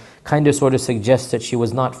ﷺ kind of sort of suggests that she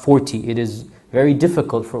was not 40. It is very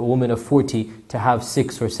difficult for a woman of 40 to have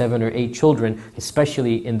 6 or 7 or 8 children,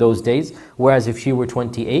 especially in those days. Whereas if she were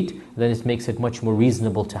 28, then it makes it much more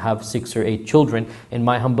reasonable to have 6 or 8 children. In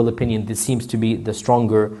my humble opinion, this seems to be the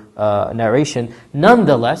stronger narration.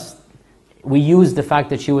 Nonetheless, we use the fact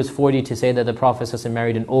that she was 40 to say that the Prophet ﷺ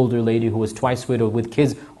married an older lady who was twice widowed with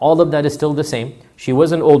kids. All of that is still the same. She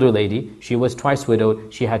was an older lady, she was twice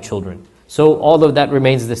widowed, she had children. So all of that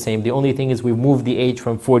remains the same. The only thing is we've moved the age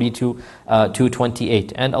from 40 to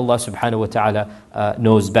 28. And Allah subhanahu wa ta'ala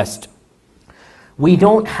knows best. We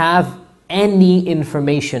don't have any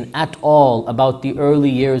information at all about the early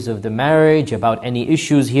years of the marriage, about any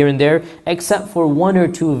issues here and there, except for 1 or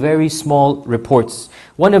 2 very small reports.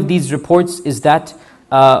 One of these reports is that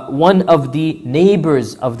one of the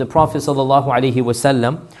neighbors of the Prophet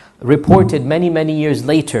ﷺ reported many years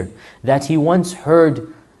later that he once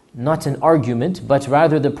heard not an argument, but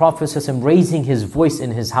rather the Prophet ﷺ raising his voice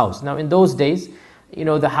in his house. Now in those days,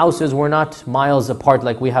 the houses were not miles apart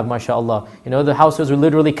like we have, mashallah. The houses were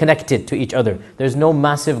literally connected to each other. There's no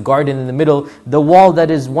massive garden in the middle. The wall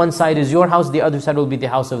that is one side is your house, the other side will be the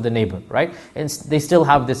house of the neighbor, right? And they still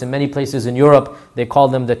have this in many places in Europe. They call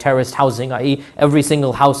them the terraced housing, i.e. every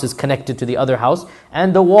single house is connected to the other house.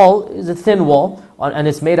 And the wall is a thin wall, and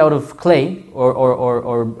it's made out of clay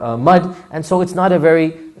or mud. And so it's not a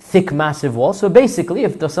very thick, massive wall. So basically,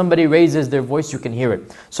 if somebody raises their voice, you can hear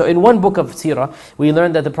it. So in one book of Seerah, we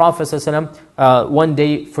learned that the Prophet ﷺ one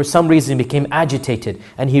day, for some reason, became agitated.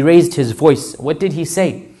 And he raised his voice. What did he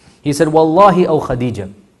say? He said, Wallahi, O Khadijah,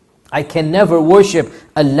 I can never worship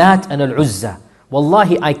Al-Lat and Al-Uzza.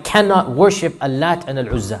 Wallahi, I cannot worship Al-Lat and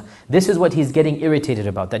Al-Uzza. This is what he's getting irritated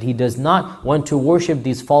about, that he does not want to worship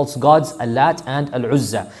these false gods, Al-Lat and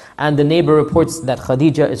Al-Uzza. And the neighbor reports that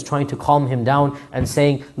Khadijah is trying to calm him down and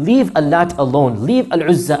saying, leave Al-Lat alone, leave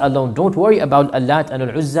Al-Uzza alone, don't worry about Al-Lat and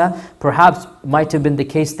Al-Uzza. Perhaps might have been the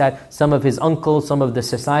case that some of his uncles, some of the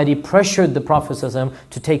society pressured the Prophet ﷺ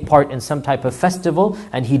to take part in some type of festival,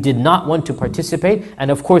 and he did not want to participate.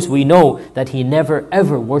 And of course we know that he never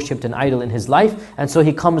ever worshipped an idol in his life. And so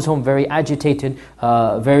he comes home very agitated,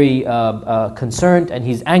 very concerned, and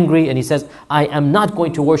he's angry, and he says, I am not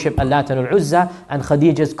going to worship Al-Lat and Al-Uzza. And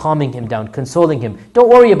Khadijah is calming him down, consoling him. Don't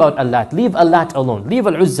worry about Al-Lat, leave Al-Lat alone, leave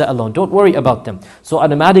Al-Uzza alone, don't worry about them. So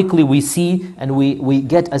automatically we see and we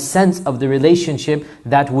get a sense of the relationship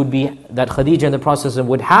that Khadijah and the Prophet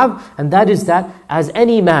would have, and that is that as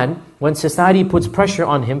any man, when society puts pressure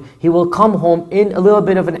on him, he will come home in a little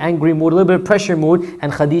bit of an angry mood, a little bit of pressure mood,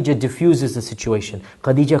 and Khadijah diffuses the situation.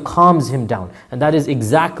 Khadijah calms him down. And that is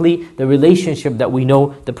exactly the relationship that we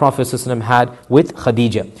know the Prophet ﷺ had with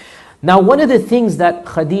Khadijah. Now, one of the things that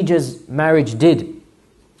Khadijah's marriage did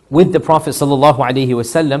with the Prophet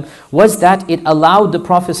ﷺ was that it allowed the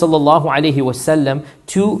Prophet ﷺ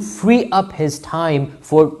to free up his time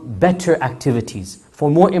for better activities, for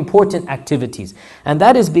more important activities. And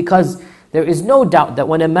that is because there is no doubt that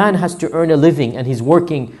when a man has to earn a living and he's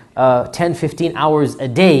working 10, 15 hours a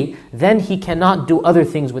day, then he cannot do other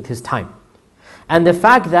things with his time. And the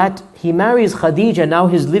fact that he marries Khadijah, now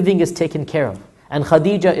his living is taken care of. And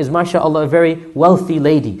Khadijah is, mashallah, a very wealthy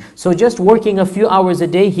lady. So just working a few hours a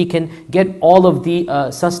day, he can get all of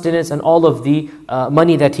the sustenance and all of the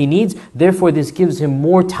money that he needs. Therefore, this gives him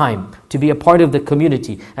more time to be a part of the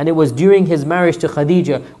community. And it was during his marriage to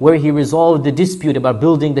Khadijah where he resolved the dispute about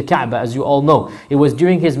building the Kaaba, as you all know. It was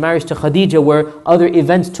during his marriage to Khadijah where other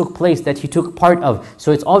events took place that he took part of.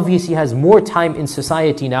 So it's obvious he has more time in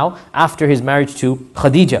society now after his marriage to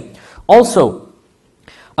Khadijah. Also,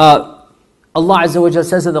 Allah Azza wa Jalla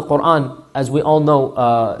says in the Quran, as we all know,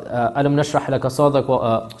 أَلَمْ نَشْرَحْ لَكَ صَدْرَكَ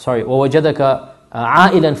وَوَجَدَكَ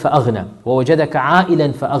عَائِلًا فَأَغْنَى وَوَجَدَكَ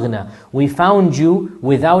عَائِلًا فَأَغْنَى. We found you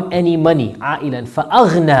without any money, عَائِلًا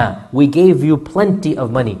فَأَغْنَى. We gave you plenty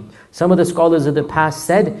of money. Some of the scholars of the past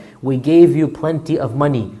said, we gave you plenty of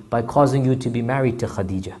money by causing you to be married to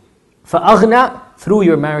Khadijah. فَأَغْنَى, through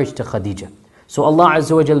your marriage to Khadijah. So Allah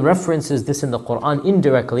Azza wa Jal references this in the Quran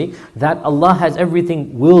indirectly, that Allah has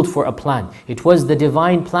everything willed for a plan. It was the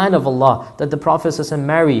divine plan of Allah that the Prophet ﷺ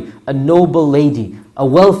marry a noble lady, a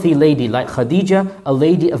wealthy lady like Khadijah, a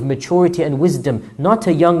lady of maturity and wisdom, not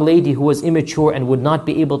a young lady who was immature and would not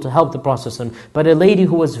be able to help the Prophet ﷺ, but a lady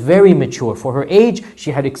who was very mature. For her age,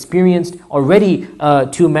 she had experienced already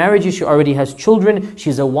 2 marriages, she already has children,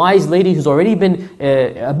 she's a wise lady who's already been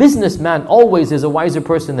a businessman, always is a wiser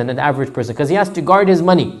person than an average person, because he has to guard his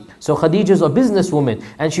money. So Khadijah is a businesswoman,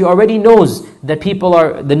 and she already knows that people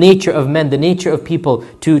are the nature of men, the nature of people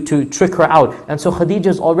to trick her out. And so Khadijah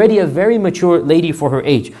is already a very mature lady for her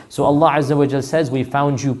age. So Allah Azza wa Jal says, we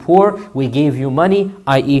found you poor, we gave you money,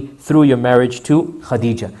 i.e. through your marriage to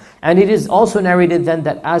Khadijah. And it is also narrated then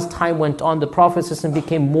that as time went on, the Prophet ﷺ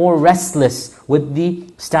became more restless with the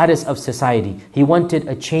status of society. He wanted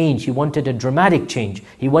a change, he wanted a dramatic change,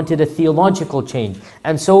 he wanted a theological change.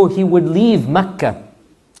 And so he would leave Mecca,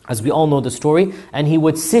 as we all know the story, and he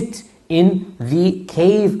would sit in the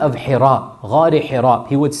cave of Hira, Ghar Hira.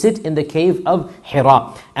 He would sit in the cave of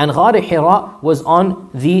Hira. And Ghar Hira was on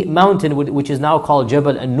the mountain which is now called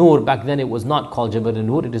Jabal An-Nur. Back then it was not called Jabal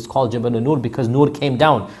An-Nur, it is called Jabal An-Nur because Nur came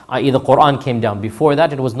down, i.e. the Quran came down. Before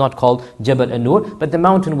that it was not called Jabal An-Nur, but the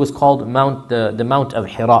mountain was called the Mount of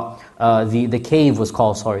Hira. The cave was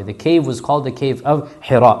called the cave of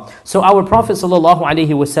Hira. So our Prophet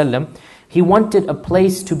ﷺ, he wanted a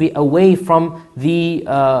place to be away from the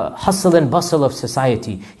hustle and bustle of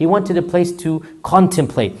society. He wanted a place to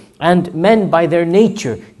contemplate. And men by their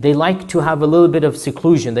nature, they like to have a little bit of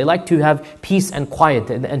seclusion. They like to have peace and quiet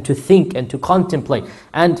and to think and to contemplate.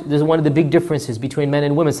 And there's one of the big differences between men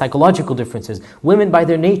and women, psychological differences. Women by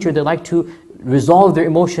their nature, they like to resolve their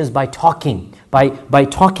emotions by talking, by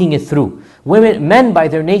talking it through. Men by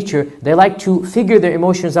their nature, they like to figure their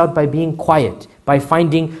emotions out by being quiet, by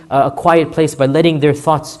finding a quiet place, by letting their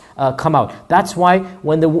thoughts come out. That's why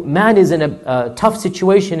when the man is in a tough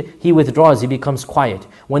situation, he withdraws, he becomes quiet.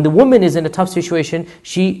 When the woman is in a tough situation,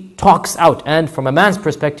 she talks out. And from a man's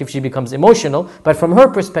perspective, she becomes emotional. But from her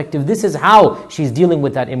perspective, this is how she's dealing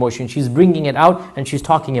with that emotion. She's bringing it out and she's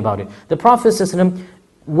talking about it. The Prophet ﷺ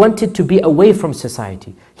wanted to be away from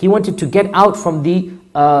society. He wanted to get out from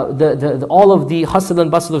all of the hustle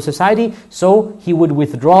and bustle of society. So he would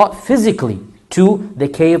withdraw physically to the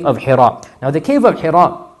cave of Hira. Now the cave of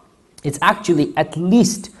Hira, it's actually at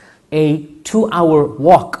least a 2-hour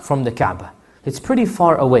walk from the Kaaba. It's pretty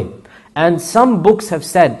far away. And some books have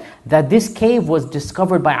said that this cave was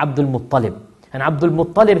discovered by Abdul Muttalib. And Abdul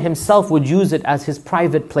Muttalib himself would use it as his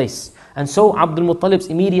private place. And so Abdul Muttalib's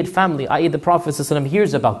immediate family, i.e. the Prophet ﷺ,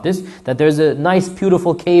 hears about this, that there's a nice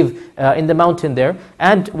beautiful cave in the mountain there.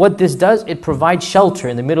 And what this does, it provides shelter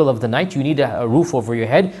in the middle of the night. You need a roof over your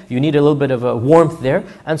head, you need a little bit of a warmth there.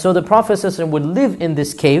 And so the Prophet ﷺ would live in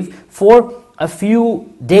this cave for a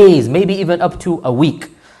few days, maybe even up to a week.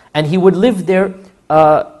 And he would live there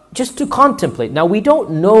just to contemplate. Now we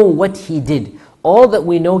don't know what he did. All that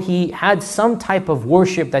we know, he had some type of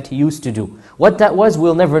worship that he used to do. What that was,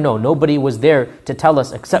 we'll never know. Nobody was there to tell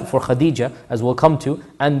us except for Khadijah, as we'll come to.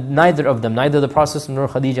 And neither of them, neither the Prophet nor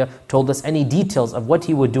Khadijah, told us any details of what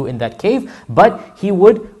he would do in that cave. But he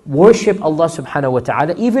would worship Allah subhanahu wa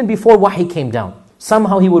ta'ala even before wahi came down.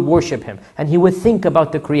 Somehow he would worship Him. And he would think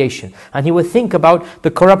about the creation. And he would think about the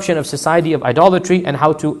corruption of society, of idolatry, and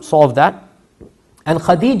how to solve that. And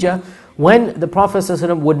Khadijah, when the Prophet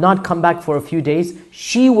ﷺ would not come back for a few days,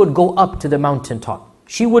 she would go up to the mountaintop.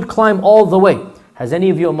 She would climb all the way. Has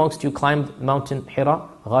any of you amongst you climbed Mountain Hira,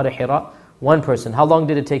 Ghar Hira? One person. How long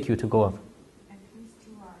did it take you to go up?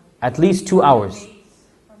 At least 2 hours.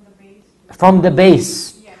 From the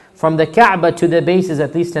base. From the Kaaba to the base is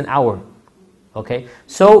at least an hour. Okay?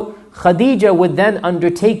 So Khadijah would then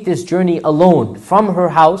undertake this journey alone from her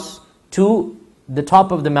house to the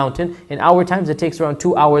top of the mountain. In our times it takes around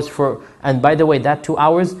 2 hours and by the way, that 2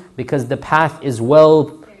 hours, because the path is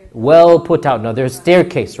well put out. Now there's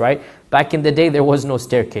staircase, right? Back in the day there was no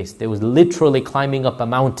staircase. There was literally climbing up a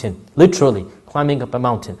mountain. Literally climbing up a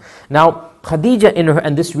mountain. Now Khadijah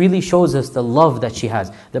and this really shows us the love that she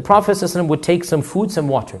has. The Prophet ﷺ would take some food, some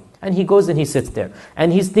water, and he goes and he sits there.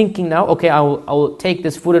 And he's thinking now, okay, I will take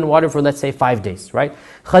this food and water for let's say 5 days, right?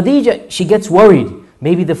 Khadijah, she gets worried.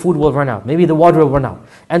 Maybe the food will run out. Maybe the water will run out.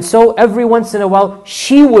 And so every once in a while,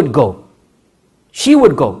 she would go. She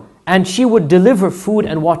would go. And she would deliver food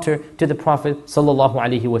and water to the Prophet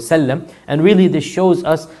ﷺ. And really this shows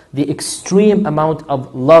us the extreme amount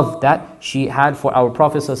of love that she had for our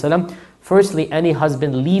Prophet ﷺ. Firstly, any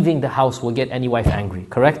husband leaving the house will get any wife angry,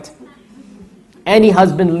 correct? Any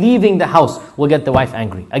husband leaving the house will get the wife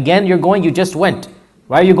angry. Again, you're going, you just went.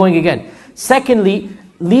 Why are you going again? Secondly,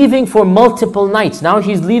 leaving for multiple nights. Now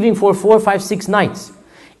she's leaving for 4, 5, 6 nights.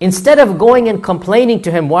 Instead of going and complaining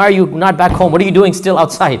to him, why are you not back home? What are you doing still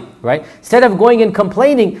outside? Right? Instead of going and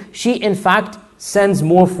complaining, she in fact sends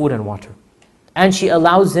more food and water. And she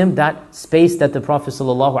allows him that space that the Prophet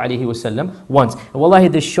ﷺ wants. And wallahi,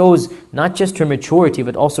 this shows not just her maturity,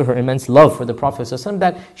 but also her immense love for the Prophet ﷺ,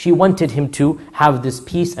 that she wanted him to have this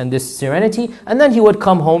peace and this serenity. And then he would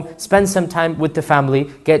come home, spend some time with the family,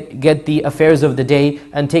 get the affairs of the day,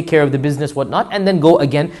 and take care of the business, whatnot, and then go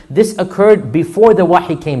again. This occurred before the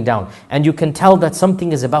wahi came down. And you can tell that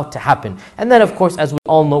something is about to happen. And then of course, as we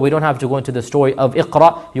all know, we don't have to go into the story of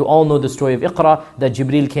Iqra. You all know the story of Iqra, that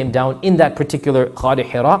Jibreel came down in that particular Ghar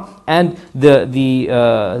Hira, and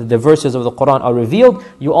the verses of the Quran are revealed.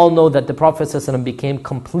 You all know that the Prophet ﷺ became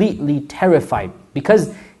completely terrified,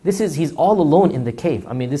 because he's all alone in the cave.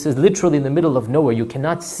 I mean, this is literally in the middle of nowhere. You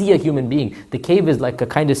cannot see a human being. The cave is like a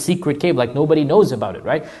kind of secret cave, like nobody knows about it,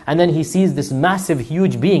 right? And then he sees this massive,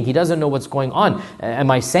 huge being. He doesn't know what's going on.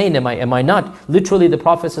 Am I sane? Am I not? Literally, the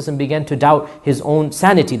Prophet ﷺ began to doubt his own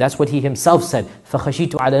sanity. That's what he himself said.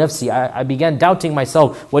 فَخَشِيتُ عَلَى نَفْسِي. I began doubting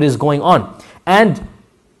myself, what is going on? And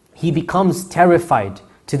he becomes terrified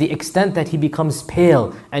to the extent that he becomes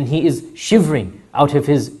pale and he is shivering out of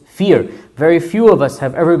his fear. Very few of us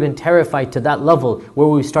have ever been terrified to that level where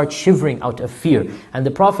we start shivering out of fear. And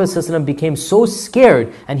the Prophet ﷺ became so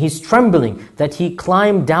scared and he's trembling that he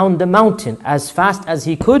climbed down the mountain as fast as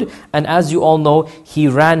he could. And as you all know, he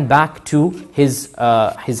ran back to his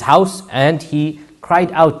house and he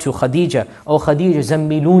cried out to Khadijah, "Oh Khadijah,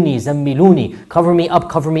 zammiluni, zammiluni, cover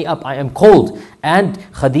me up, I am cold." And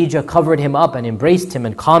Khadijah covered him up and embraced him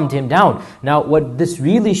and calmed him down. Now what this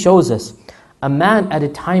really shows us, a man at a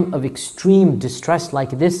time of extreme distress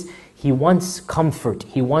like this, he wants comfort,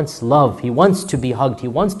 he wants love, he wants to be hugged, he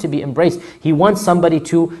wants to be embraced, he wants somebody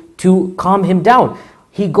to calm him down.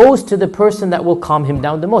 He goes to the person that will calm him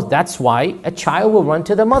down the most. That's why a child will run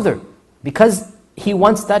to the mother, because he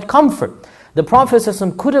wants that comfort. The Prophet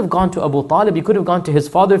ﷺ could have gone to Abu Talib, he could have gone to his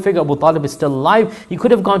father figure, Abu Talib is still alive, he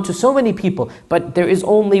could have gone to so many people, but there is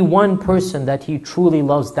only one person that he truly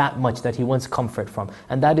loves that much, that he wants comfort from,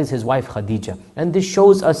 and that is his wife Khadijah. And this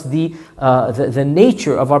shows us the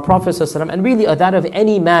nature of our Prophet ﷺ, and really that of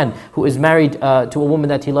any man who is married to a woman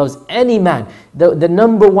that he loves. Any man, the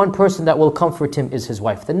number one person that will comfort him is his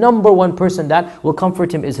wife. The number one person that will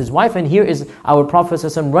comfort him is his wife. And here is our Prophet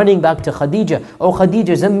ﷺ running back to Khadijah. "Oh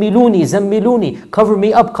Khadijah, zammiluni, zammiluni, cover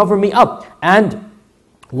me up." And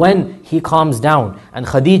when he calms down, and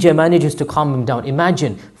Khadijah manages to calm him down,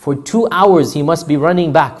 imagine, for 2 hours he must be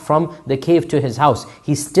running back from the cave to his house.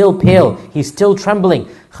 He's still pale, he's still trembling.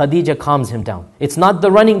 Khadijah calms him down. It's not the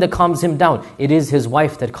running that calms him down, it is his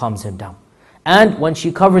wife that calms him down. And when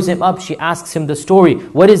she covers him up, she asks him the story.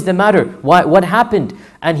 What is the matter? What happened?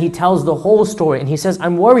 And he tells the whole story. And he says,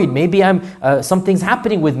 "I'm worried. Maybe something's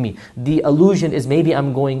happening with me." The allusion is maybe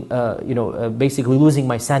I'm going, basically losing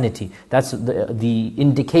my sanity. That's the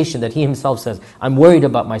indication that he himself says, "I'm worried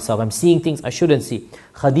about myself. I'm seeing things I shouldn't see."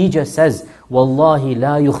 Khadijah says, "Wallahi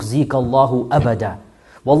la yukhzika Allahu abada."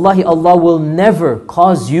 Wallahi, Allah will never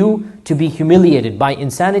cause you to be humiliated by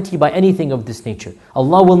insanity, by anything of this nature.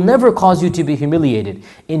 Allah will never cause you to be humiliated.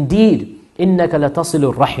 Indeed, إِنَّكَ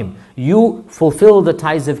لَتَصِلُ الرَّحِمِ. You fulfill the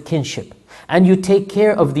ties of kinship, and you take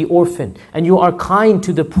care of the orphan, and you are kind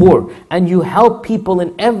to the poor, and you help people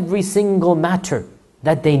in every single matter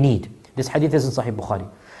that they need. This hadith is in Sahih Bukhari.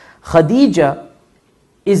 Khadijah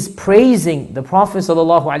is praising the Prophet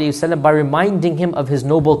ﷺ by reminding him of his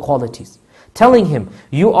noble qualities, telling him,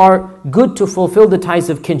 you are good to fulfill the ties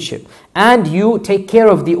of kinship, and you take care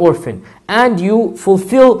of the orphan, and you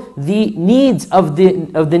fulfill the needs of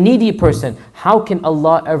the needy person. How can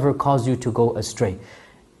Allah ever cause you to go astray?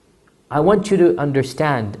 I want you to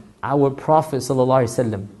understand, our Prophet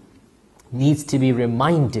ﷺ needs to be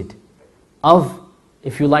reminded of,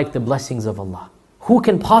 if you like, the blessings of Allah. Who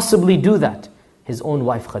can possibly do that? His own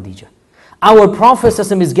wife Khadijah. Our Prophet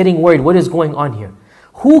ﷺ is getting worried, what is going on here?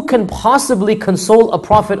 Who can possibly console a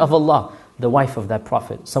Prophet of Allah? The wife of that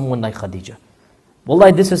Prophet, someone like Khadijah.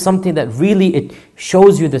 Wallahi, this is something that really, it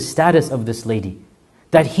shows you the status of this lady.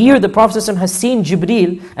 That here the Prophet ﷺ has seen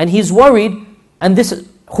Jibreel and he's worried, and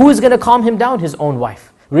who is going to calm him down? His own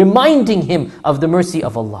wife. Reminding him of the mercy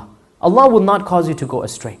of Allah. Allah will not cause you to go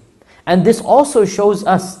astray. And this also shows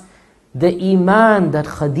us the iman that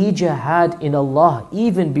Khadijah had in Allah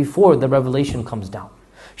even before the revelation comes down.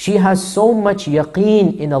 She has so much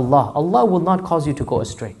yaqeen in Allah. Allah will not cause you to go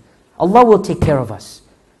astray. Allah will take care of us.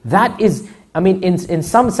 That is, I mean, in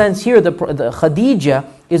some sense here, the Khadijah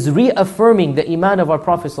is reaffirming the iman of our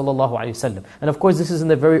Prophet ﷺ. And of course, this is in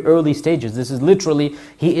the very early stages. This is literally,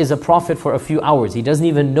 he is a prophet for a few hours. He doesn't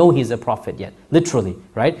even know he's a prophet yet. Literally,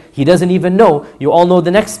 right? He doesn't even know. You all know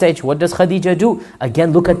the next stage. What does Khadijah do?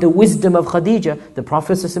 Again, look at the wisdom of Khadijah. The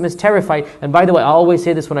Prophet ﷺ is terrified. And by the way, I always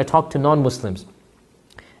say this when I talk to non-Muslims.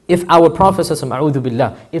 If our Prophet ﷺ, a'udhu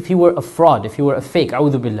billah, if he were a fraud, if he were a fake,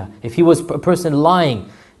 a'udhu billah, if he was a person lying,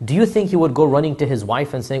 do you think he would go running to his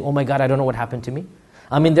wife and saying, oh my God, I don't know what happened to me?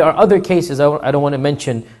 I mean, there are other cases, I don't want to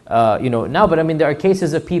mention now, but I mean, there are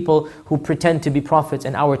cases of people who pretend to be prophets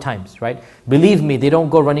in our times, right? Believe me, they don't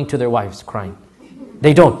go running to their wives crying.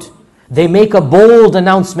 They don't. They make a bold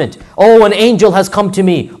announcement. Oh, an angel has come to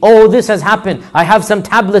me. Oh, this has happened. I have some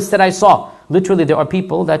tablets that I saw. Literally, there are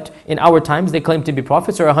people that in our times, they claim to be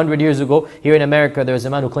prophets, or 100 years ago, here in America, there's a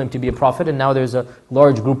man who claimed to be a prophet, and now there's a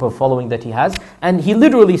large group of following that he has. And he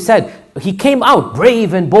literally said, he came out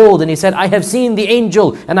brave and bold, and he said, I have seen the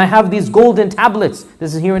angel, and I have these golden tablets.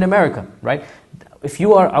 This is here in America, right? If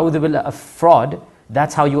you are, a'udhu billah, a fraud,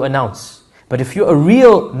 that's how you announce. But if you're a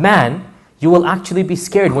real man, you will actually be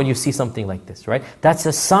scared when you see something like this, right? That's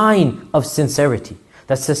a sign of sincerity.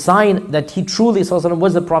 That's a sign that he truly, sallallahu alaihi wasallam,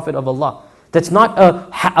 was the Prophet of Allah. That's not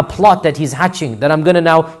a plot that he's hatching, that I'm going to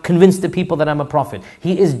now convince the people that I'm a prophet.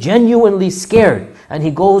 He is genuinely scared. And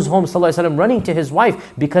he goes home, sallallahu alaihi wasallam, running to his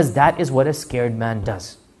wife, because that is what a scared man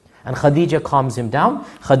does. And Khadijah calms him down.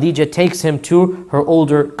 Khadijah takes him to her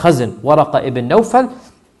older cousin, Waraqa ibn Nawfal.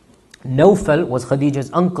 Nawfal was Khadijah's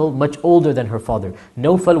uncle, much older than her father.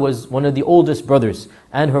 Nawfal was one of the oldest brothers,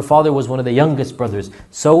 and her father was one of the youngest brothers.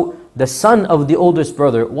 So the son of the oldest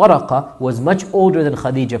brother, Waraqa, was much older than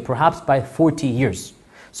Khadijah, perhaps by 40 years.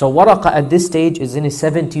 So Waraqa at this stage is in his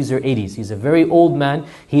 70s or 80s. He's a very old man.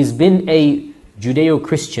 He's been a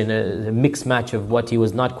Judeo-Christian, a mixed match of what he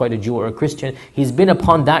was not quite a Jew or a Christian. He's been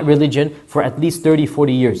upon that religion for at least 30,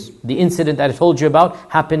 40 years. The incident that I told you about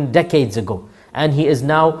happened decades ago. And he has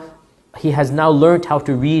now learned how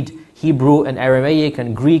to read Hebrew and Aramaic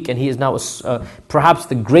and Greek, and he is now perhaps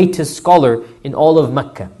the greatest scholar in all of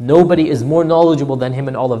Mecca. Nobody is more knowledgeable than him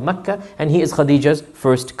in all of Mecca, and he is Khadijah's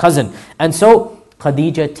first cousin. And so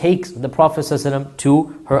Khadijah takes the Prophet ﷺ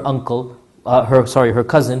to her uncle, her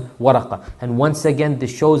cousin Waraqa. And once again,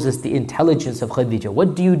 this shows us the intelligence of Khadijah.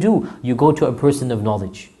 What do? You go to a person of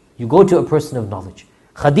knowledge. You go to a person of knowledge.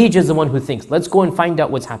 Khadijah is the one who thinks, let's go and find out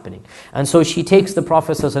what's happening. And so she takes the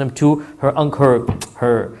Prophet ﷺ to her uncle,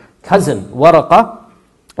 her cousin Waraqa.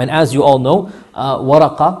 And as you all know,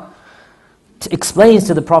 Waraqa explains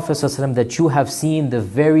to the Prophet ﷺ that you have seen the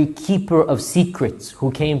very keeper of secrets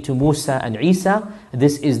who came to Musa and Isa.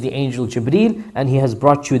 This is the angel Jibreel, and he has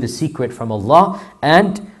brought you the secret from Allah.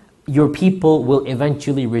 And your people will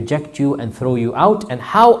eventually reject you and throw you out. And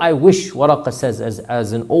how I wish, Waraqa says,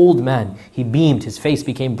 as an old man, he beamed, his face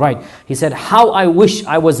became bright. He said, how I wish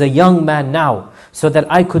I was a young man now, so that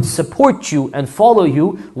I could support you and follow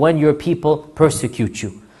you when your people persecute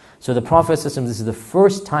you. So the Prophet says, this is the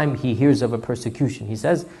first time he hears of a persecution. He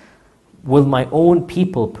says, will my own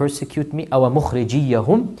people persecute me? أَوَ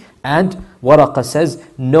مُخْرِجِيَّهُمْ. And Waraqa says,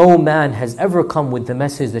 no man has ever come with the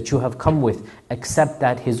message that you have come with, except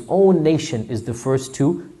that his own nation is the first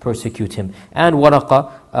to persecute him. And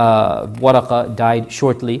Waraqa died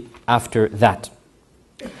shortly after that.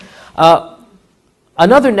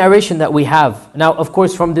 Another narration that we have, now of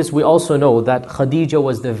course from this we also know that Khadijah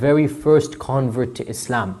was the very first convert to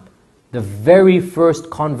Islam. The very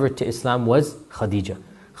first convert to Islam was Khadijah.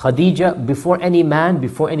 Khadijah, before any man,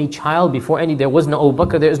 before any child, there was no Abu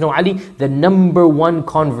Bakr, there is no Ali, the number one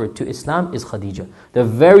convert to Islam is Khadijah. The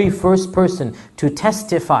very first person to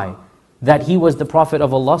testify that he was the Prophet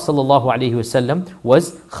of Allah ﷺ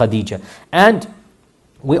was Khadijah. And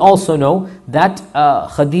we also know that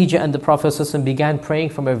Khadijah and the Prophet ﷺ began praying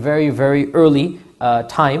from a very, very early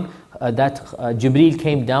time. That Jibreel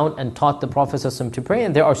came down and taught the Prophet ﷺ to pray.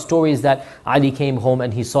 And there are stories that Ali came home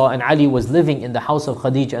and he saw, and Ali was living in the house of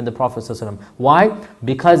Khadijah and the Prophet ﷺ. Why?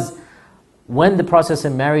 Because when the Prophet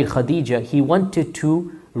ﷺ married Khadijah, he wanted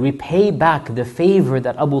to repay back the favor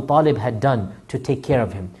that Abu Talib had done to take care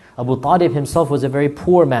of him. Abu Talib himself was a very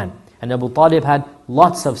poor man, and Abu Talib had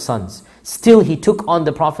lots of sons. Still, he took on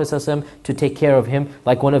the Prophet ﷺ to take care of him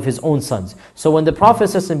like one of his own sons. So when the Prophet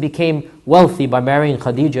ﷺ became wealthy by marrying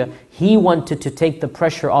Khadijah, he wanted to take the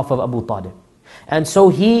pressure off of Abu Talib. And so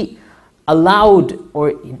he allowed,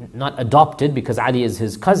 or not adopted, because Ali is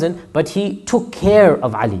his cousin, but he took care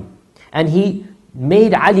of Ali. And he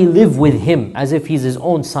made Ali live with him as if he's his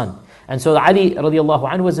own son. And so Ali radiallahu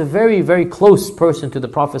anhu was a very, very close person to the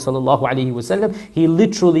Prophet sallallahu alaihi wasallam. He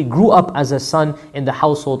literally grew up as a son in the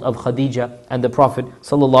household of Khadijah and the Prophet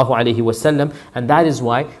sallallahu alaihi wasallam. And that is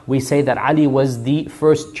why we say that Ali was the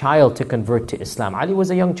first child to convert to Islam. Ali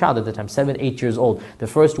was a young child at the time, 7, 8 years old. The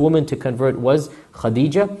first woman to convert was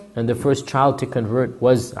Khadijah, and the first child to convert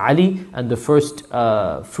was Ali, and the first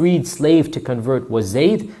freed slave to convert was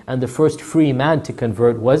Zayd, and the first free man to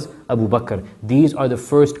convert was Abu Bakr. These are the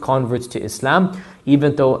first converts to Islam,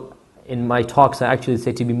 even though in my talks I actually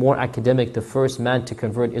say, to be more academic, the first man to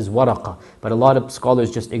convert is Waraqa. But a lot of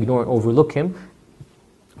scholars just ignore and overlook him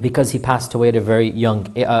because he passed away at a very young,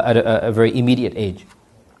 at a very immediate age.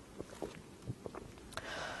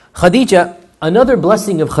 Khadijah, another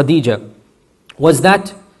blessing of Khadijah was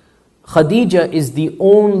that Khadijah is the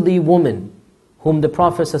only woman whom the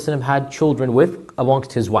Prophet ﷺ had children with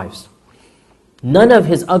amongst his wives. None of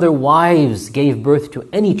his other wives gave birth to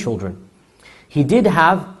any children. He did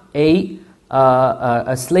have a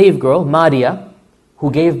slave girl, Maria, who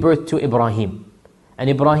gave birth to Ibrahim. And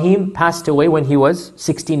Ibrahim passed away when he was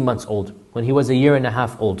 16 months old, when he was a year and a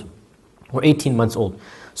half old, or 18 months old.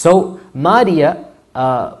 So Maria,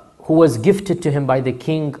 who was gifted to him by the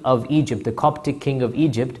king of Egypt, the Coptic king of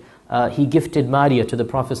Egypt, he gifted Maria to the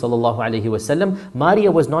Prophet ﷺ. Maria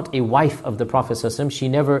was not a wife of the Prophet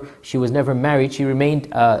ﷺ. She was never married. She remained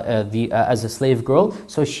as a slave girl.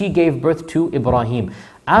 So she gave birth to Ibrahim.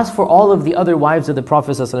 As for all of the other wives of the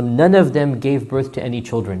Prophet ﷺ, none of them gave birth to any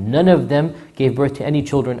children. None of them gave birth to any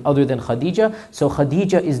children other than Khadijah. So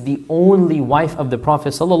Khadijah is the only wife of the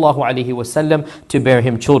Prophet ﷺ to bear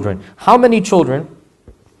him children. How many children?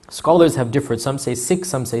 Scholars have differed. Some say 6,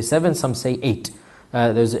 some say 7, some say 8.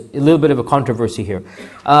 There's a little bit of a controversy here.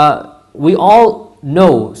 We all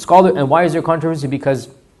know, and why is there controversy? Because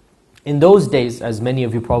in those days, as many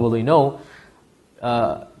of you probably know,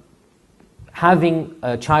 having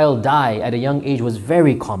a child die at a young age was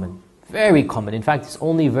very common. Very common. In fact, it's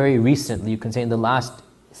only very recently, you can say in the last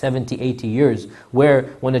 70, 80 years, where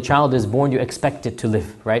when a child is born, you expect it to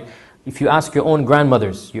live, right? If you ask your own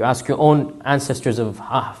grandmothers, you ask your own ancestors of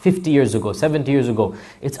 50 years ago, 70 years ago,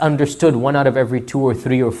 it's understood 1 out of every 2 or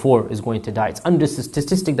 3 or 4 is going to die. It's a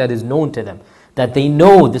statistic that is known to them, that they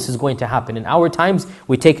know this is going to happen. In our times,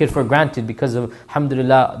 we take it for granted because of,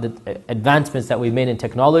 alhamdulillah, the advancements that we've made in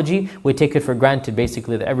technology. We take it for granted,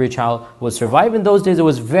 basically, that every child will survive. In those days, it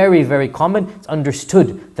was very, very common. It's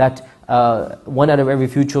understood that 1 out of every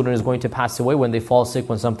few children is going to pass away when they fall sick,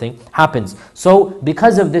 when something happens. So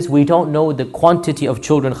because of this, we don't know the quantity of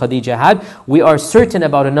children Khadijah had. We are certain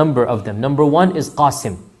about a number of them. Number 1 is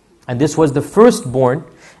Qasim. And this was the firstborn,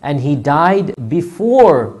 and he died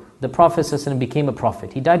before the Prophet ﷺ became a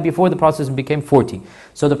prophet. He died before the Prophet ﷺ became 40.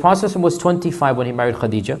 So the Prophet ﷺ was 25 when he married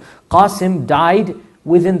Khadijah. Qasim died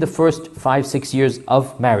within the first 5-6 years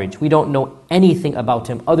of marriage. We don't know anything about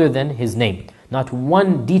him other than his name. Not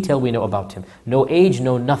one detail we know about him. No age,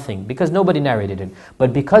 no nothing, because nobody narrated him.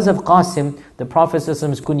 But because of Qasim, the Prophet's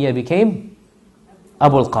kunya became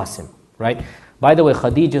Abul Qasim, right? By the way,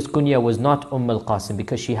 Khadijah's kunya was not al-Qasim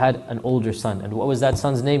because she had an older son. And what was that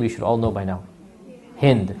son's name? You should all know by now.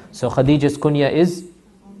 Hind. So Khadijah's kunya is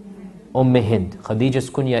Hind. Khadijah's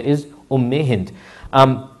kunya is Hind.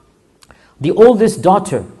 The oldest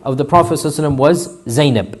daughter of the Prophet ﷺ was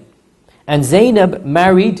Zainab. And Zainab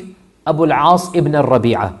married Abu al-As ibn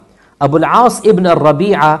al-Rabi'ah. Abu al-As ibn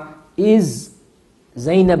al-Rabi'ah is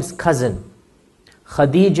Zainab's cousin,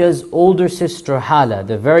 Khadijah's older sister Hala,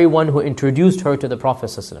 the very one who introduced her to the Prophet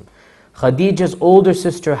ﷺ. Khadijah's older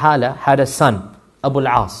sister Hala had a son, Abu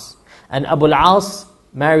al-As. And Abu al-As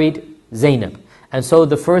married Zainab. And so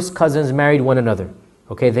the first cousins married one another.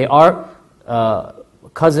 Okay, they are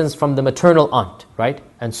cousins from the maternal aunt, right?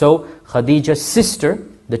 And so Khadijah's sister,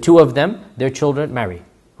 the two of them, their children marry.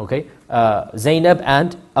 Okay, Zainab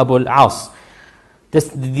and Abu al-As.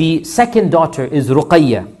 The second daughter is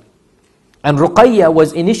Ruqayya. And Ruqayya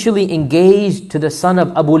was initially engaged to the son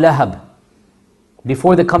of Abu Lahab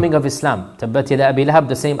before the coming of Islam. Tabbat yada Abi Lahab,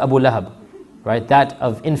 the same Abu Lahab, right? That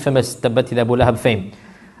of infamous Tabbat yada Abu Lahab fame.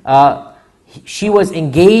 She was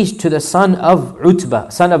engaged to the son of Utbah,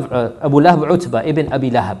 son of Abu Lahab, Utbah ibn Abi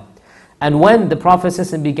Lahab. And when the Prophet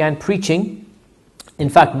ﷺ began preaching, in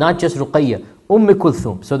fact, not just Ruqayya,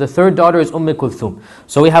 Kulthum. So the third daughter is Kulthum.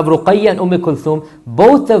 So we have Ruqayya and Kulthum.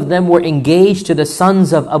 Both of them were engaged to the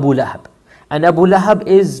sons of Abu Lahab. And Abu Lahab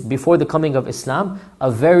is, before the coming of Islam, a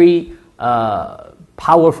very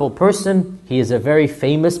powerful person. He is a very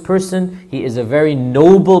famous person. He is a very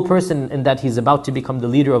noble person in that he's about to become the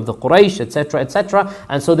leader of the Quraysh, etc., etc.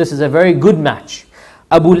 And so this is a very good match.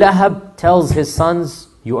 Abu Lahab tells his sons,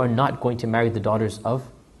 you are not going to marry the daughters of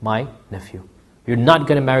my nephew. You're not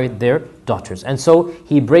going to marry their daughters. And so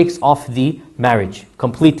he breaks off the marriage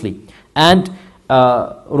completely. And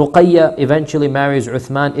Ruqayya eventually marries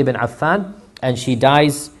Uthman ibn Affan, and she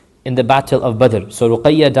dies in the Battle of Badr. So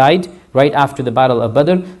Ruqayya died right after the Battle of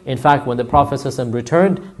Badr. In fact, when the Prophet ﷺ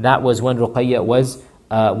returned, that was when Ruqayya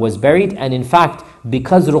was buried. And in fact,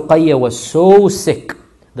 because Ruqayya was so sick,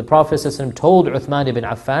 the Prophet ﷺ told Uthman ibn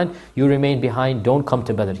Affan, you remain behind, don't come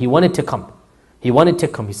to Badr. He wanted to come.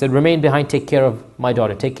 He said, remain behind, take care of my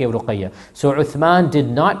daughter, take care of Ruqayya. So Uthman did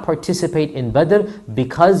not participate in Badr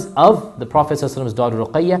because of the Prophet ﷺ's daughter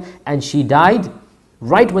Ruqayya, and she died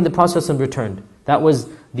right when the Prophet ﷺ returned. That was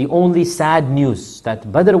the only sad news,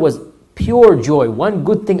 that Badr was pure joy, one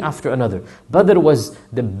good thing after another. Badr was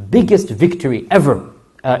the biggest victory ever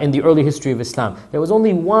in the early history of Islam. There was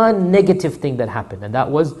only one negative thing that happened, and that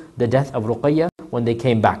was the death of Ruqayya when they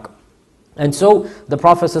came back. And so the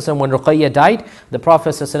Prophet ﷺ, when Ruqayya died, the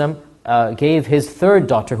Prophet ﷺ gave his third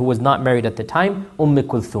daughter, who was not married at the time,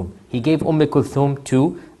 Kulthum. He gave Kulthum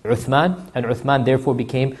to Uthman, and Uthman therefore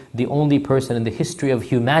became the only person in the history of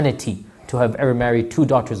humanity to have ever married two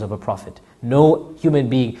daughters of a prophet. No human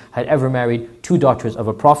being had ever married two daughters of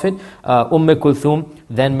a prophet. Kulthum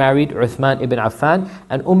then married Uthman ibn Affan,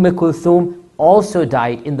 and Kulthum also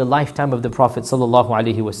died in the lifetime of the Prophet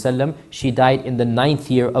ﷺ. She died in the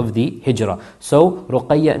 9th year of the Hijrah. So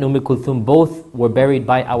Ruqayya and Kulthum both were buried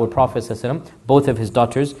by our Prophet ﷺ. Both of his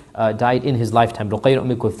daughters died in his lifetime, Ruqayya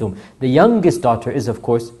and Kulthum. The youngest daughter is of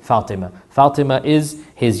course Fatima. Fatima is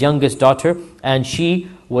his youngest daughter, and she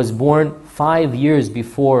was born 5 years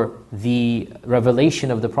before the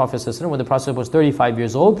revelation of the Prophet ﷺ, when the Prophet was 35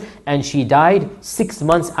 years old, and she died 6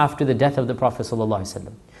 months after the death of the Prophet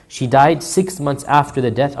ﷺ. She died 6 months after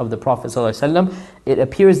the death of the Prophet ﷺ. It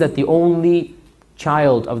appears that the only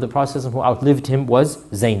child of the Prophet ﷺ who outlived him was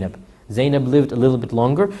Zainab. Zainab lived a little bit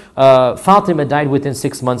longer. Fatima died within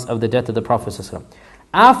 6 months of the death of the Prophet ﷺ.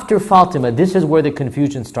 After Fatima, this is where the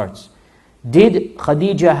confusion starts. Did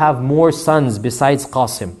Khadijah have more sons besides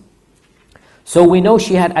Qasim? So we know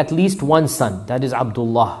she had at least one son, that is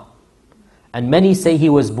Abdullah. And many say he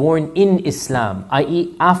was born in Islam,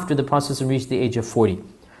 i.e. after the Prophet ﷺ reached the age of 40.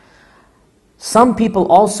 Some people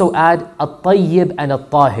also add At-Tayyib and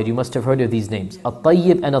At-Tahir. You must have heard of these names,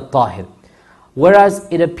 At-Tayyib and At-Tahir. Whereas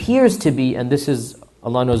it appears to be, and this is,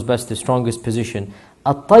 Allah knows best, the strongest position,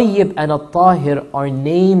 At-Tayyib and At-Tahir are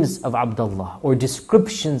names of Abdullah, or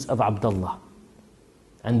descriptions of Abdullah.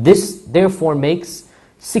 And this therefore makes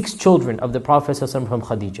 6 children of the Prophet ﷺ from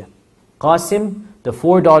Khadijah. Qasim, the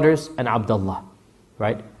 4 daughters, and Abdullah.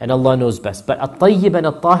 Right? And Allah knows best. But At-Tayyib and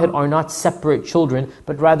At-Tahir are not separate children,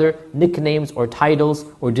 but rather nicknames or titles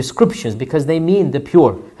or descriptions, because they mean the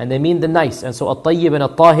pure and they mean the nice. And so At-Tayyib and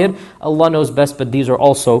At-Tahir, Allah knows best, but these are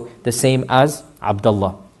also the same as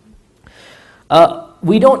Abdullah.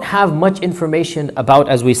 We don't have much information about,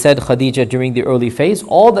 as we said, Khadijah during the early phase.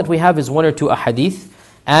 All that we have is 1 or 2 ahadith,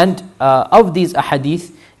 and of these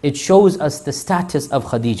ahadith, it shows us the status of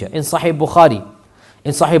Khadijah. In Sahih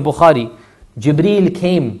Bukhari, Jibreel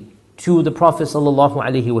came to the Prophet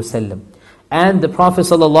ﷺ, and the Prophet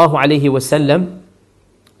ﷺ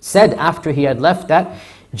said after he had left that,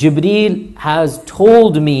 Jibreel has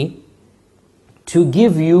told me to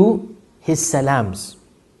give you his salams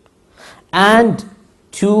and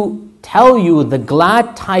to tell you the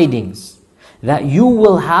glad tidings that you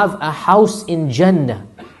will have a house in Jannah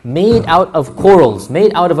made out of corals,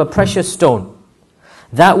 made out of a precious stone,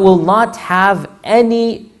 that will not have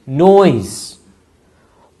any noise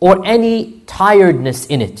or any tiredness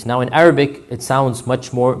in it. Now in Arabic it sounds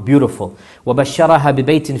much more beautiful. وَبَشَّرَهَا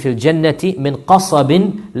بِبَيْتٍ فِي الْجَنَّةِ مِنْ قَصَبٍ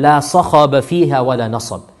لَا صَخَبَ فِيهَا وَلَا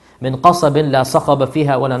نَصَبٍ. مِنْ قَصَبٍ لَا صَخَبَ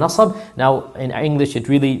فِيهَا وَلَا نَصَبٍ. Now in English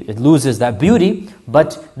it loses that beauty,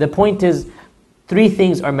 but the point is 3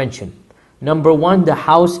 things are mentioned. Number 1, the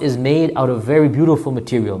house is made out of very beautiful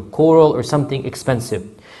material, coral or something expensive.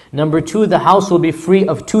 Number 2, the house will be free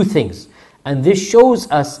of 2 things. And this shows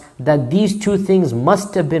us that these 2 things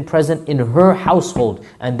must have been present in her household.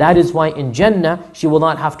 And that is why in Jannah, she will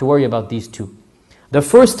not have to worry about these 2. The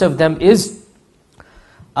first of them is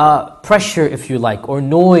pressure, if you like, or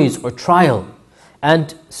noise, or trial.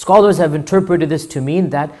 And scholars have interpreted this to mean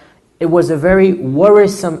that it was a very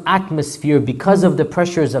worrisome atmosphere because of the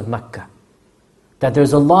pressures of Mecca. That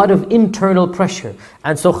there's a lot of internal pressure.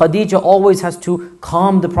 And so Khadijah always has to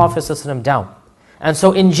calm the Prophet ﷺ down. And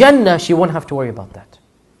so in Jannah, she won't have to worry about that.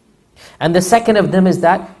 And the second of them is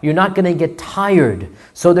that you're not going to get tired.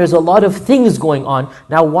 So there's a lot of things going on.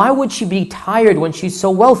 Now why would she be tired when she's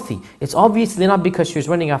so wealthy? It's obviously not because she's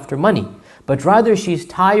running after money, but rather she's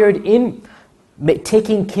tired in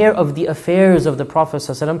taking care of the affairs of the Prophet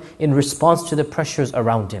ﷺ in response to the pressures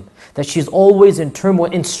around him. That she's always in turmoil,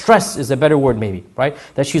 in stress is a better word maybe, right?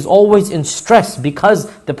 That she's always in stress because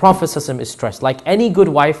the Prophet ﷺ is stressed. Like any good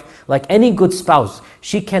wife, like any good spouse,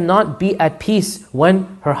 she cannot be at peace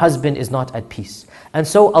when her husband is not at peace. And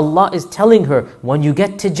so Allah is telling her, when you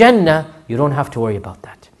get to Jannah, you don't have to worry about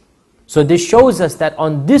that. So this shows us that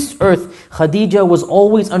on this earth, Khadijah was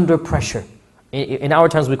always under pressure. In our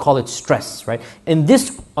times we call it stress, right? On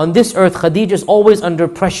this earth, Khadijah is always under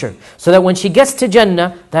pressure. So that when she gets to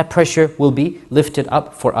Jannah, that pressure will be lifted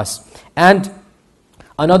up for us. And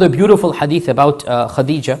another beautiful hadith about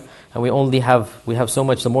Khadijah, and we have so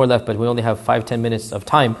much more left, but we only have 5-10 minutes of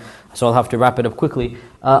time, so I'll have to wrap it up quickly.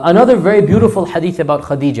 Another very beautiful hadith about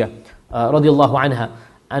Khadijah, radiallahu anha.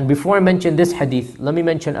 And before I mention this hadith, let me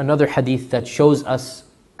mention another hadith that shows us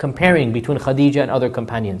comparing between Khadijah and other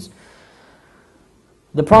companions.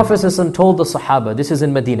 The Prophet ﷺ told the Sahaba, this is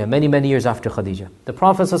in Medina, many years after Khadijah. The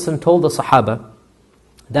Prophet ﷺ told the Sahaba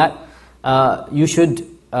that you should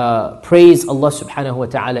praise Allah subhanahu wa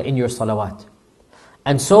ta'ala in your salawat.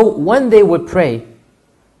 And so when they would pray,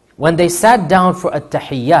 when they sat down for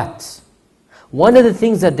at-tahiyyat, one of the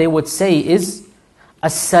things that they would say is,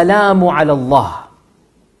 As-salamu ala Allah.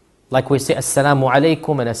 Like we say, As-salamu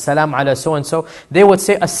alaykum and As-salam ala so-and-so. They would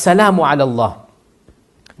say, As-salamu ala Allah.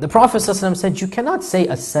 The Prophet ﷺ said, you cannot say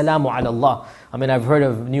As-salamu ala Allah. I mean, I've heard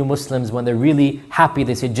of new Muslims when they're really happy,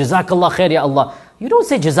 they say, Jazakallah khair ya Allah. You don't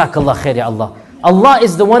say Jazakallah khair ya Allah. Allah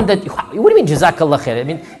is the one that, what do you mean Jazakallah khair? I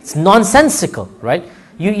mean, it's nonsensical, right?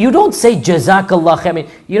 You don't say Jazakallah khair. I mean,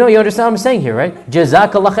 you understand what I'm saying here, right?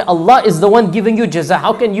 Jazakallah khair. Allah is the one giving you jaza.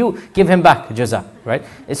 How can you give him back jaza, right?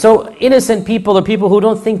 So innocent people or people who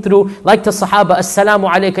don't think through, like the Sahaba,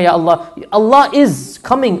 As-salamu alayka ya Allah. Allah is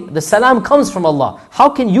coming, the salam comes from Allah. How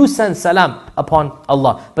can you send salam upon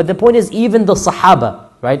Allah? But the point is, even the Sahaba,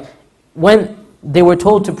 right? When they were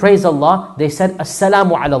told to praise Allah, they said,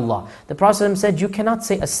 As-salamu ala Allah. The Prophet said, you cannot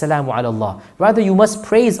say As-salamu ala Allah. Rather, you must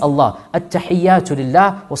praise Allah. At-tahiyyatu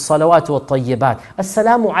lillah, was-salawatu wat-tayyibat.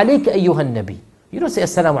 As-salamu alayka ayyuhan nabi. You don't say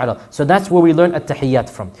As-salamu ala Allah. So that's where we learn At-tahiyyat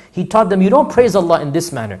from. He taught them, you don't praise Allah in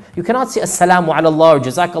this manner. You cannot say As-salamu ala Allah or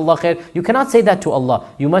Jazakallah khair. You cannot say that to Allah.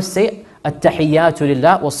 You must say At-tahiyyatu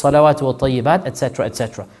lillah, was-salawatu wat-tayyibat, etc.,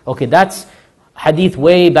 etc. Okay, that's hadith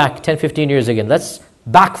way back, 10-15 years again. Let's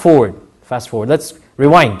fast forward, let's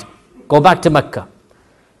rewind. Go back to Mecca.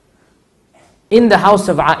 In the house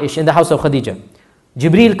of Aish, in the house of Khadijah,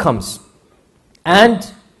 Jibreel comes. And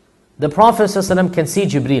the Prophet ﷺ can see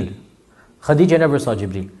Jibreel. Khadijah never saw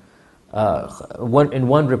Jibreel. In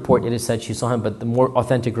one report it is said she saw him, but the more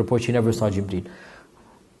authentic report, she never saw Jibreel.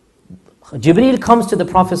 Jibreel comes to the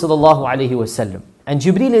Prophet ﷺ, and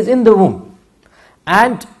Jibreel is in the room.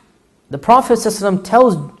 And the Prophet ﷺ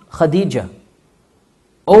tells Khadijah,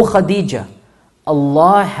 O Khadijah,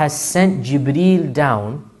 Allah has sent Jibreel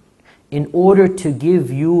down in order to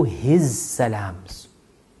give you His salams.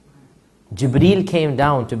 Jibreel came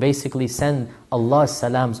down to basically send Allah's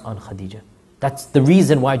salams on Khadijah. That's the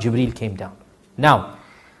reason why Jibreel came down. Now,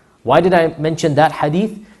 why did I mention that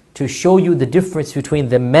hadith? To show you the difference between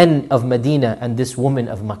the men of Medina and this woman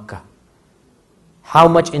of Mecca. How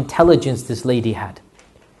much intelligence this lady had.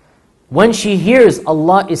 When she hears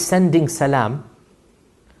Allah is sending salam,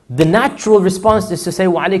 the natural response is to say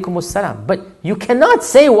wa alaykum salam. But you cannot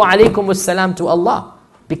say wa alaykum salam to Allah.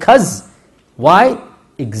 Because, why?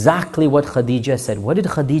 Exactly what Khadijah said. What did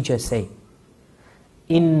Khadijah say?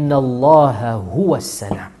 Inna Allaha huwa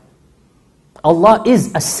salam. Allah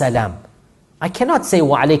is as-salam. I cannot say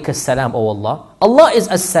wa alayka salam, O Allah. Allah is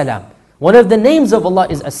as-salam. One of the names of Allah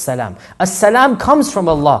is as-salam. As-salam comes from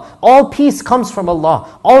Allah. All peace comes from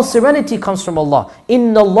Allah. All serenity comes from Allah.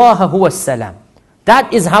 Inna Allaha huwa salam.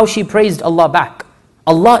 That is how she praised Allah back.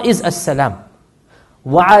 Allah is as-salam.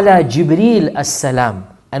 Wa ala Jibreel as-salam.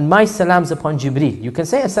 And my salams upon Jibreel. You can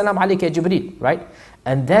say as-salam alayka Jibreel, right?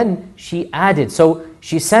 And then she added, so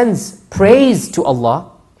she sends praise to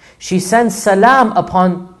Allah. She sends salam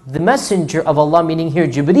upon the messenger of Allah, meaning here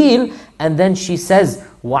Jibreel. And then she says,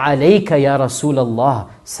 wa alayka ya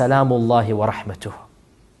Rasulallah, salamullahi wa rahmatuh.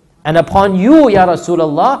 And upon you, ya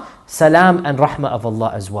Rasulallah, salam and rahmah of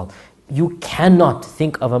Allah as well. You cannot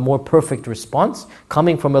think of a more perfect response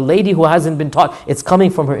coming from a lady who hasn't been taught. It's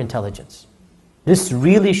coming from her intelligence. This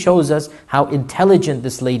really shows us how intelligent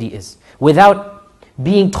this lady is. Without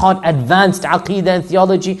being taught advanced aqeedah and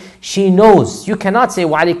theology, she knows. You cannot say,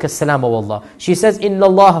 wa alayka as-salam wa Allah. She says, inna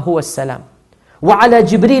Allah huwa as-salam. Wa ala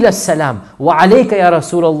Jibreel as-salam. Wa alayka ya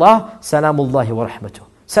Rasulallah, salamullahi wa rahmatuh.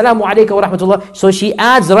 Salamu alayka wa rahmatullah. So she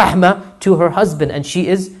adds rahmah to her husband, and he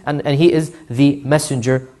is the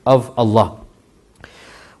messenger of Allah.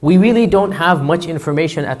 We really don't have much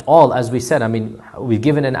information at all, as we said. I mean, we've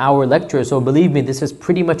given an hour lecture, so believe me, this is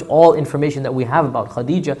pretty much all information that we have about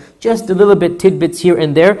Khadijah. Just a little bit tidbits here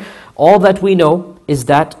and there. All that we know is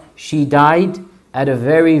that she died at a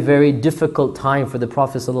very, very difficult time for the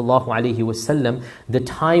Prophet ﷺ. The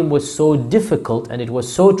time was so difficult and it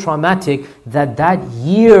was so traumatic that that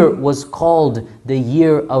year was called the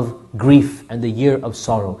year of grief and the year of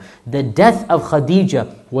sorrow. The death of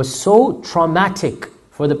Khadijah was so traumatic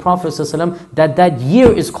for the Prophet ﷺ that that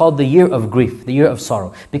year is called the year of grief, the year of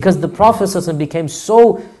sorrow. Because the Prophet ﷺ became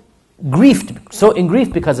so in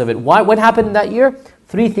grief because of it. Why? What happened in that year?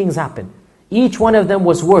 3 things happened. Each one of them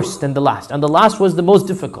was worse than the last. And the last was the most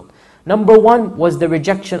difficult. Number 1 was the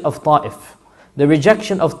rejection of Ta'if. The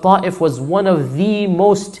rejection of Ta'if was one of the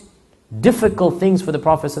most difficult things for the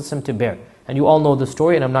Prophet ﷺ to bear. And you all know the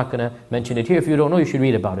story, and I'm not going to mention it here. If you don't know, you should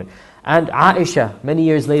read about it. And Aisha, many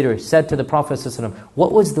years later, said to the Prophet ﷺ,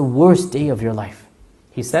 what was the worst day of your life?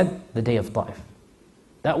 He said, the day of Ta'if.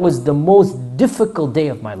 That was the most difficult day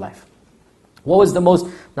of my life. What was the most,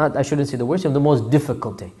 I shouldn't say the worst, the most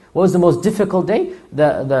difficult day. What was the most difficult day?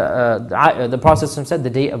 The Prophet ﷺ said, the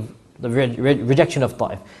day of the rejection of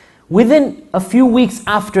Ta'if. Within a few weeks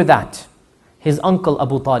after that, his uncle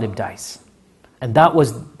Abu Talib dies. And that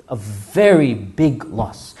was a very big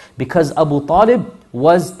loss. Because Abu Talib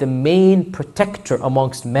was the main protector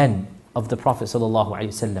amongst men of the Prophet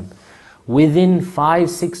ﷺ. Within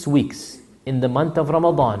 5-6 weeks, in the month of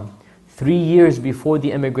Ramadan, 3 years before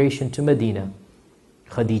the emigration to Medina,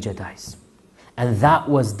 Khadijah dies. And that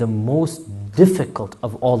was the most difficult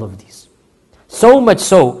of all of these. So much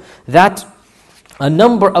so that a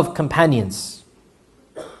number of companions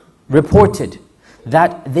reported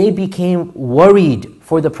that they became worried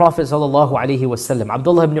for the Prophet ﷺ.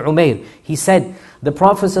 Abdullah ibn Umayr, he said, the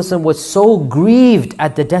Prophet ﷺ was so grieved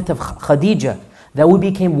at the death of Khadijah that we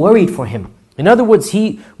became worried for him. In other words,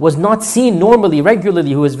 he was not seen normally, regularly.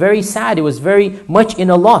 He was very sad. He was very much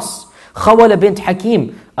in a loss. Khawala bint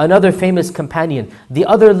Hakim, another famous companion, the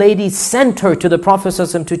other lady sent her to the Prophet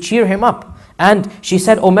ﷺ to cheer him up. And she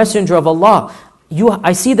said, O Messenger of Allah,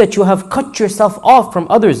 I see that you have cut yourself off from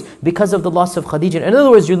others because of the loss of Khadijah. In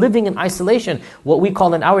other words, you're living in isolation. What we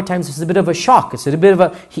call in our times is a bit of a shock. It's a bit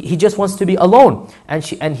of he just wants to be alone.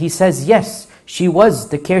 And he says, yes, she was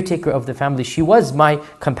the caretaker of the family. She was my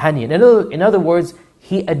companion. In other words,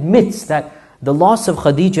 he admits that the loss of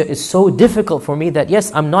Khadijah is so difficult for me that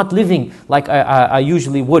yes, I'm not living like I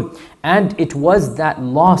usually would. And it was that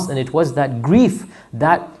loss and it was that grief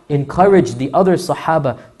that encouraged the other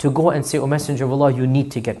Sahaba to go and say, O Messenger of Allah, you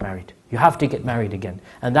need to get married. You have to get married again.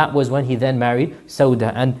 And that was when he then married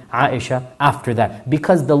Sauda and Aisha after that.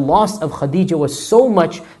 Because the loss of Khadijah was so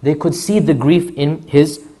much, they could see the grief in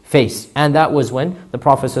his face. And that was when the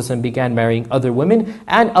Prophet ﷺ began marrying other women.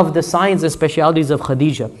 And of the signs and specialities of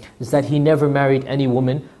Khadijah is that he never married any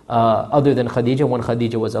woman other than Khadijah when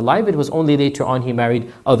Khadijah was alive. It was only later on he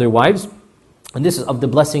married other wives. And this is of the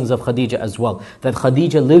blessings of Khadijah as well, that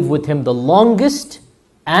Khadijah lived with him the longest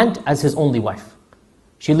and as his only wife.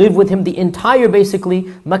 She lived with him the entire,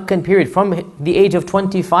 basically, Meccan period, from the age of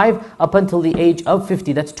 25 up until the age of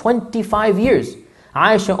 50. That's 25 years.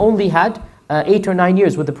 Aisha only had 8 or 9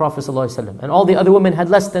 years with the Prophet ﷺ. And all the other women had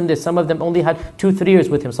less than this. Some of them only had 2-3 years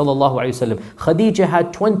with him ﷺ. Khadijah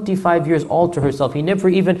had 25 years all to herself. He never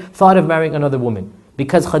even thought of marrying another woman,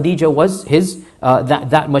 because Khadijah was his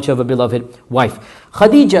that much of a beloved wife.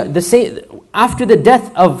 Khadijah, after the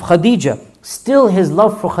death of Khadijah, still his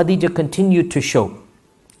love for Khadijah continued to show.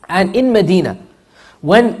 And in Medina,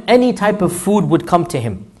 when any type of food would come to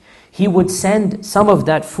him, he would send some of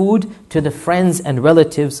that food to the friends and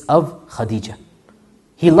relatives of Khadijah.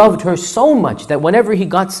 He loved her so much that whenever he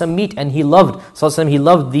got some meat, and he loved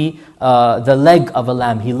the leg of a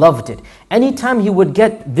lamb, he loved it. Anytime he would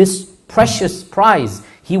get this precious prize,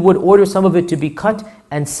 he would order some of it to be cut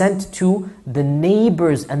and sent to the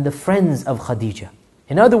neighbors and the friends of Khadijah.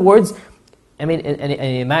 In other words, I mean, and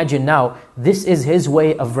imagine now, this is his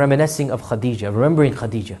way of reminiscing of Khadijah, remembering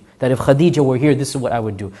Khadijah. That if Khadijah were here, this is what I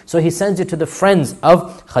would do. So he sends it to the friends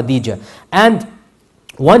of Khadijah. And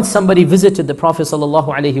once somebody visited the Prophet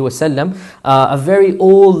ﷺ, a very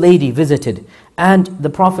old lady visited. And the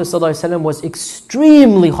Prophet ﷺ was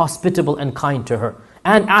extremely hospitable and kind to her,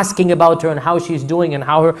 and asking about her and how she's doing and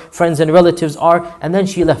how her friends and relatives are. And then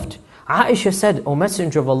she left. Aisha said, O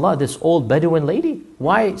Messenger of Allah, this old Bedouin lady,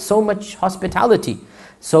 why so much hospitality?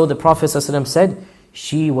 So the Prophet ﷺ said,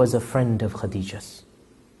 she was a friend of Khadijah's.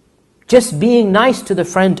 Just being nice to the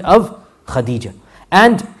friend of Khadijah.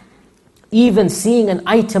 And even seeing an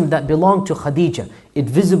item that belonged to Khadijah, it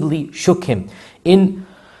visibly shook him. In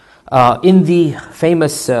In the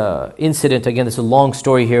famous incident, again, this is a long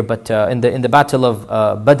story here, but in the battle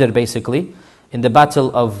of Badr, basically, in the battle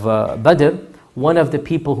of Badr, one of the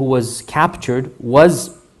people who was captured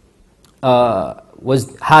was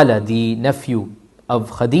Hala, the nephew of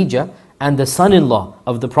Khadijah, and the son-in-law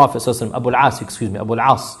of the Prophet ﷺ, Abu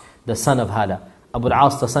al-As, the son of Hala. Abu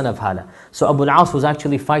al-As, the son of Hala. So Abu al-As was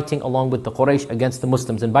actually fighting along with the Quraysh against the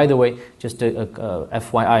Muslims. And by the way, just a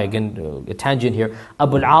FYI, again, a tangent here,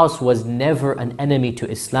 Abu al-As was never an enemy to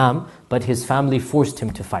Islam, but his family forced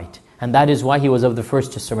him to fight. And that is why he was of the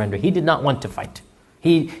first to surrender. He did not want to fight.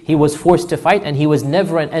 He was forced to fight, and he was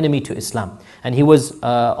never an enemy to Islam. And he was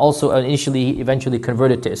also eventually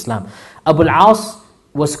converted to Islam. Abu al-As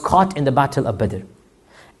was caught in the battle of Badr.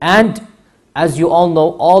 And as you all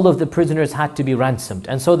know, all of the prisoners had to be ransomed.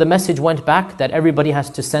 And so the message went back that everybody has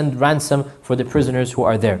to send ransom for the prisoners who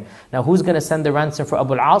are there. Now who's going to send the ransom for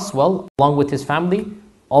Abu al-As? Well, along with his family,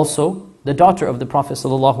 also the daughter of the Prophet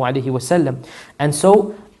ﷺ. And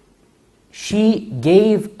so she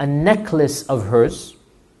gave a necklace of hers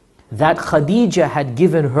that Khadijah had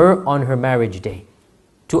given her on her marriage day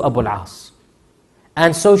to Abu al-As.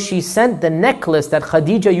 And so she sent the necklace that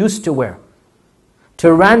Khadijah used to wear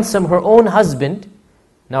to ransom her own husband.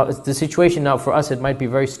 Now the situation now for us, it might be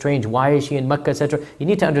very strange. Why is she in Mecca, etc.? You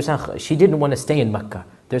need to understand, she didn't want to stay in Mecca.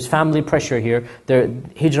 There's family pressure here.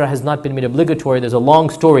 Hijrah has not been made obligatory. There's a long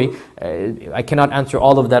story. I cannot answer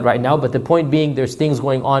all of that right now, but the point being, there's things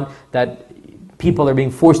going on that people are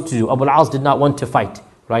being forced to do. Abu al-As did not want to fight,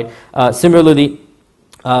 right? Similarly,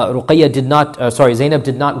 Zainab did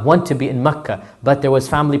not want to be in Mecca, but there was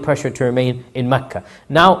family pressure to remain in Mecca.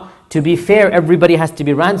 Now, to be fair, everybody has to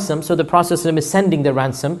be ransomed, so the Prophet is sending the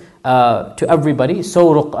ransom to everybody.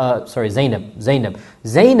 So,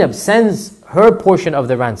 Zainab sends her portion of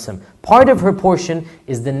the ransom. Part of her portion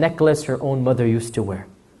is the necklace her own mother used to wear,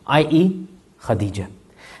 i.e. Khadijah.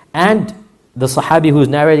 And the Sahabi who's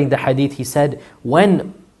narrating the hadith, he said,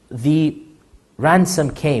 when the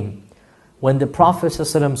ransom came, when the Prophet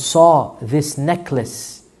ﷺ saw this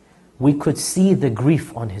necklace, we could see the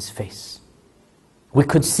grief on his face. We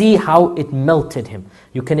could see how it melted him.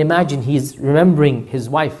 You can imagine he's remembering his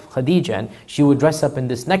wife, Khadijah, and she would dress up in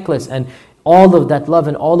this necklace, and all of that love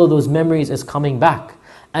and all of those memories is coming back.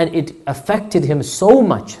 And it affected him so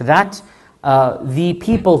much that the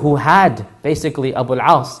people who had basically Abu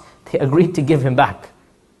al-As, they agreed to give him back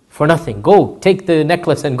for nothing. Go, take the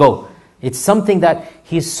necklace and go. It's something that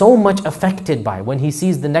he's so much affected by. When he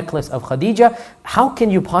sees the necklace of Khadijah, how can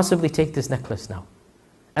you possibly take this necklace now?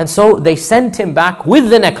 And so they sent him back with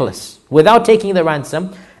the necklace, without taking the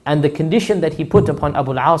ransom. And the condition that he put upon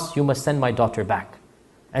Abu al-As, you must send my daughter back.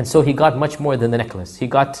 And so he got much more than the necklace. He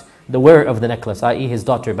got the wearer of the necklace, i.e. his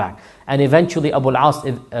daughter back. And eventually Abu al-As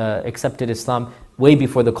accepted Islam way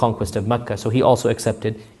before the conquest of Mecca. So he also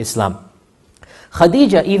accepted Islam.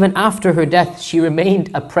 Khadijah, even after her death, she remained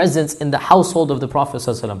a presence in the household of the Prophet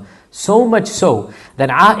ﷺ. So much so that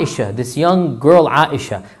Aisha, this young girl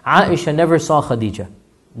Aisha never saw Khadijah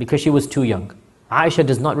because she was too young. Aisha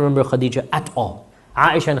does not remember Khadijah at all.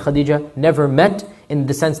 Aisha and Khadijah never met, in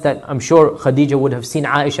the sense that I'm sure Khadijah would have seen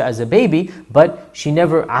Aisha as a baby, but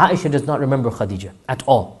Aisha does not remember Khadijah at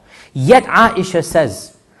all. Yet Aisha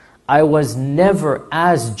says, I was never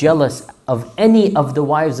as jealous of any of the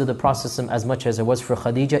wives of the Prophet as much as I was for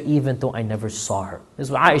Khadijah, even though I never saw her. This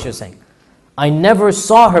is what Aisha is saying. I never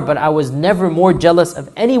saw her, but I was never more jealous of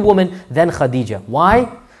any woman than Khadijah.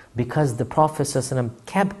 Why? Because the Prophet ﷺ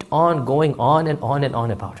kept on going on and on and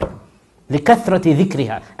on about her. لِكَثْرَةِ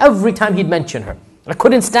ذِكْرِهَا. Every time he'd mention her. I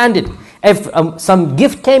couldn't stand it. If some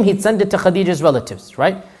gift came, he'd send it to Khadijah's relatives,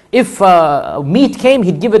 right? If meat came,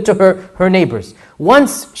 he'd give it to her neighbors.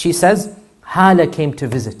 Once, she says, Hala came to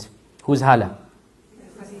visit. Who's Hala?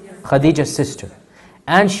 Khadijah's sister.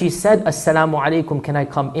 And she said, Assalamu alaikum, can I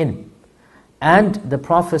come in? And the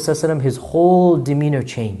Prophet ﷺ, his whole demeanor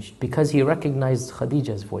changed because he recognized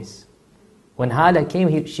Khadijah's voice. When Hala came,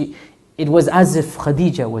 it was as if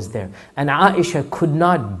Khadijah was there. And Aisha could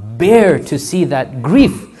not bear to see that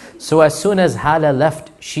grief. So as soon as Hala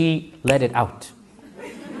left, she let it out.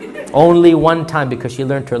 Only one time, because she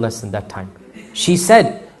learned her lesson that time. She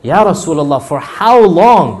said, Ya Rasulullah, for how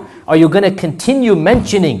long are you going to continue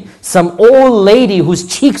mentioning some old lady whose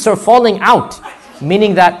cheeks are falling out?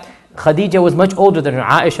 Meaning that Khadijah was much older than her.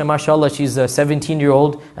 Aisha, mashallah, she's a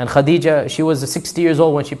 17-year-old. And Khadijah, she was 60 years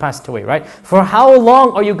old when she passed away, right? For how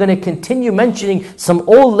long are you going to continue mentioning some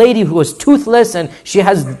old lady who was toothless and she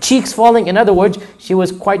has cheeks falling? In other words, she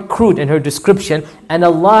was quite crude in her description. And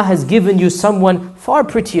Allah has given you someone far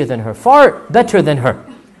prettier than her, far better than her.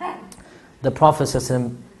 The Prophet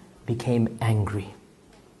ﷺ became angry.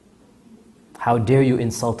 how dare you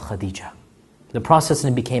insult Khadijah? The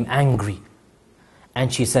Prophet became angry.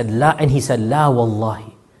 And she said, La, and he said, La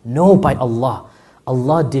wallahi, no, by Allah,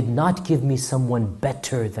 Allah did not give me someone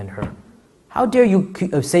better than her. How dare you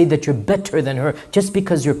say that you're better than her just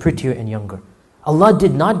because you're prettier and younger? Allah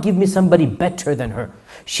did not give me somebody better than her.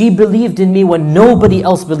 She believed in me when nobody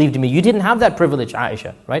else believed in me. You didn't have that privilege,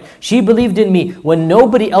 Aisha, right? She believed in me when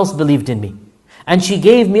nobody else believed in me. And she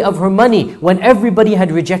gave me of her money when everybody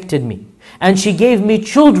had rejected me. And she gave me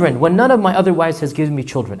children when none of my other wives has given me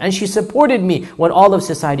children. And she supported me when all of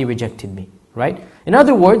society rejected me, right? In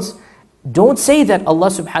other words, don't say that Allah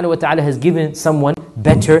subhanahu wa ta'ala has given someone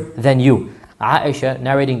better than you. Aisha,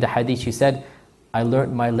 narrating the hadith, she said, I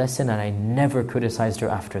learned my lesson and I never criticized her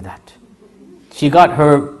after that. She got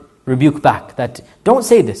her rebuke back that, don't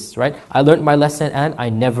say this, right? I learned my lesson and I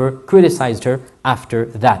never criticized her after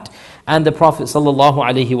that. And the Prophet sallallahu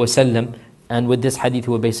alaihi wasallam, and with this hadith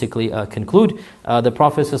we will basically conclude, the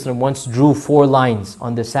Prophet sallallahu alaihi wasallam once drew 4 lines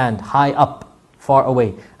on the sand, high up, far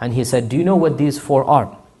away. And he said, do you know what these 4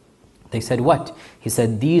 are? They said, what? He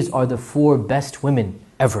said, these are the 4 best women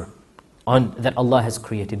ever that Allah has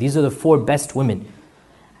created. These are the 4 best women.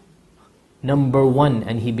 Number 1,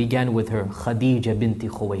 and he began with her, Khadijah Bint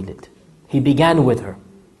Khuwaylid. He began with her.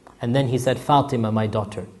 And then he said, Fatima, my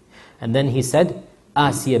daughter. And then he said,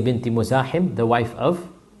 Asiya Bint Muzahim, the wife of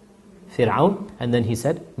Fir'aun. And then he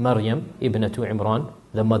said, Maryam ibnatu Imran,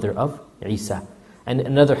 the mother of Isa. And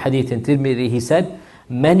another hadith in Tirmidhi, he said,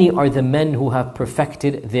 many are the men who have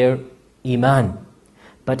perfected their iman.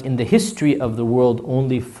 But in the history of the world,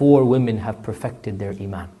 only 4 women have perfected their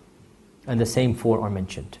iman. And the same 4 are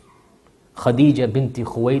mentioned. Khadijah Bint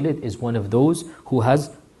Khuwaylid is one of those who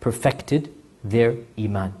has perfected their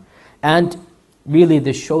iman. And really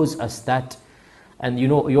this shows us that, and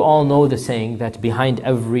you all know the saying that behind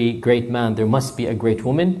every great man there must be a great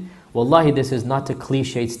woman. Wallahi, this is not a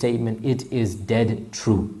cliched statement, it is dead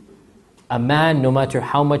true. A man, no matter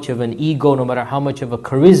how much of an ego, no matter how much of a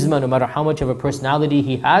charisma, no matter how much of a personality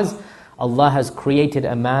he has, Allah has created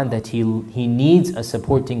a man that he needs a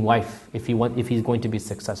supporting wife if he's going to be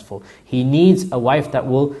successful. He needs a wife that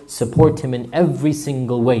will support him in every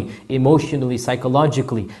single way, emotionally,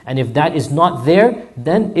 psychologically. And if that is not there,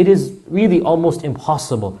 then it is really almost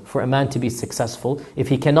impossible for a man to be successful. If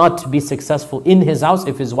he cannot be successful in his house,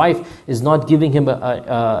 if his wife is not giving him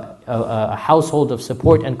a household of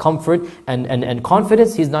support and comfort and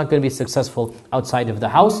confidence, he's not going to be successful outside of the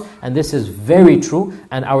house. And this is very true.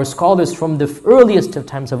 And our scholars from the earliest of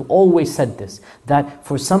times have always said this, that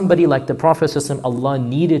for somebody like the Prophet ﷺ, Allah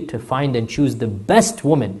needed to find and choose the best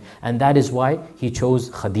woman. And that is why He chose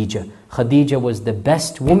Khadijah. Khadijah was the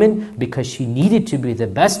best woman because she needed to be the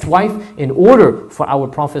best wife in order for our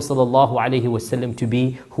Prophet ﷺ to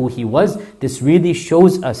be who he was. This really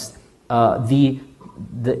shows us the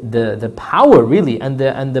power really and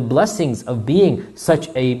the blessings of being such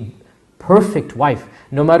a perfect wife.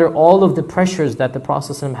 No matter all of the pressures that the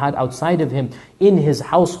Prophet ﷺ had outside of him in his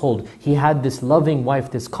household, he had this loving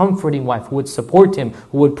wife, this comforting wife who would support him,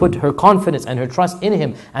 who would put her confidence and her trust in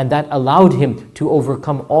him, and that allowed him to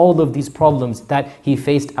overcome all of these problems that he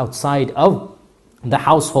faced outside of the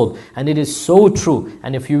household. And it is so true.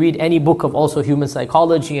 And if you read any book of also human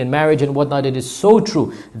psychology and marriage and whatnot, it is so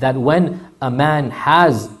true that when a man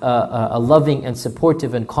has a loving and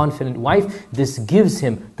supportive and confident wife, this gives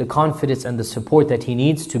him the confidence and the support that he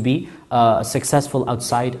needs to be successful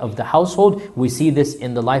outside of the household. We see this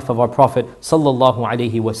in the life of our Prophet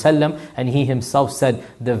ﷺ, and he himself said,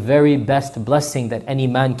 the very best blessing that any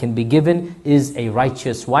man can be given is a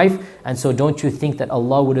righteous wife. And so don't you think that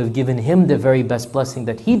Allah would have given him the very best blessing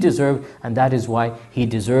that he deserved, and that is why he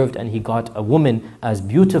deserved and he got a woman as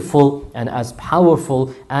beautiful and as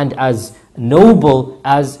powerful and as noble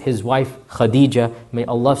as his wife Khadijah. May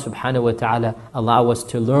Allah subhanahu wa ta'ala allow us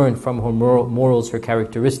to learn from her morals, her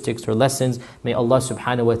characteristics, her lessons. May Allah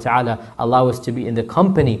subhanahu wa ta'ala allow us to be in the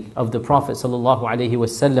company of the Prophet sallallahu alaihi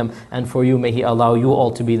wasallam, and for you, may He allow you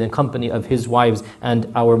all to be in the company of his wives and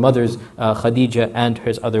our mothers, Khadijah and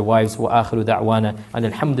his other wives. Wa akhiru da'wana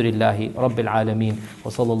alhamdulillahi rabbil alameen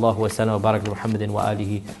wa sallallahu wa sallam wa barak Muhammadin wa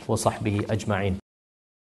alihi wa sahbihi ajma'in.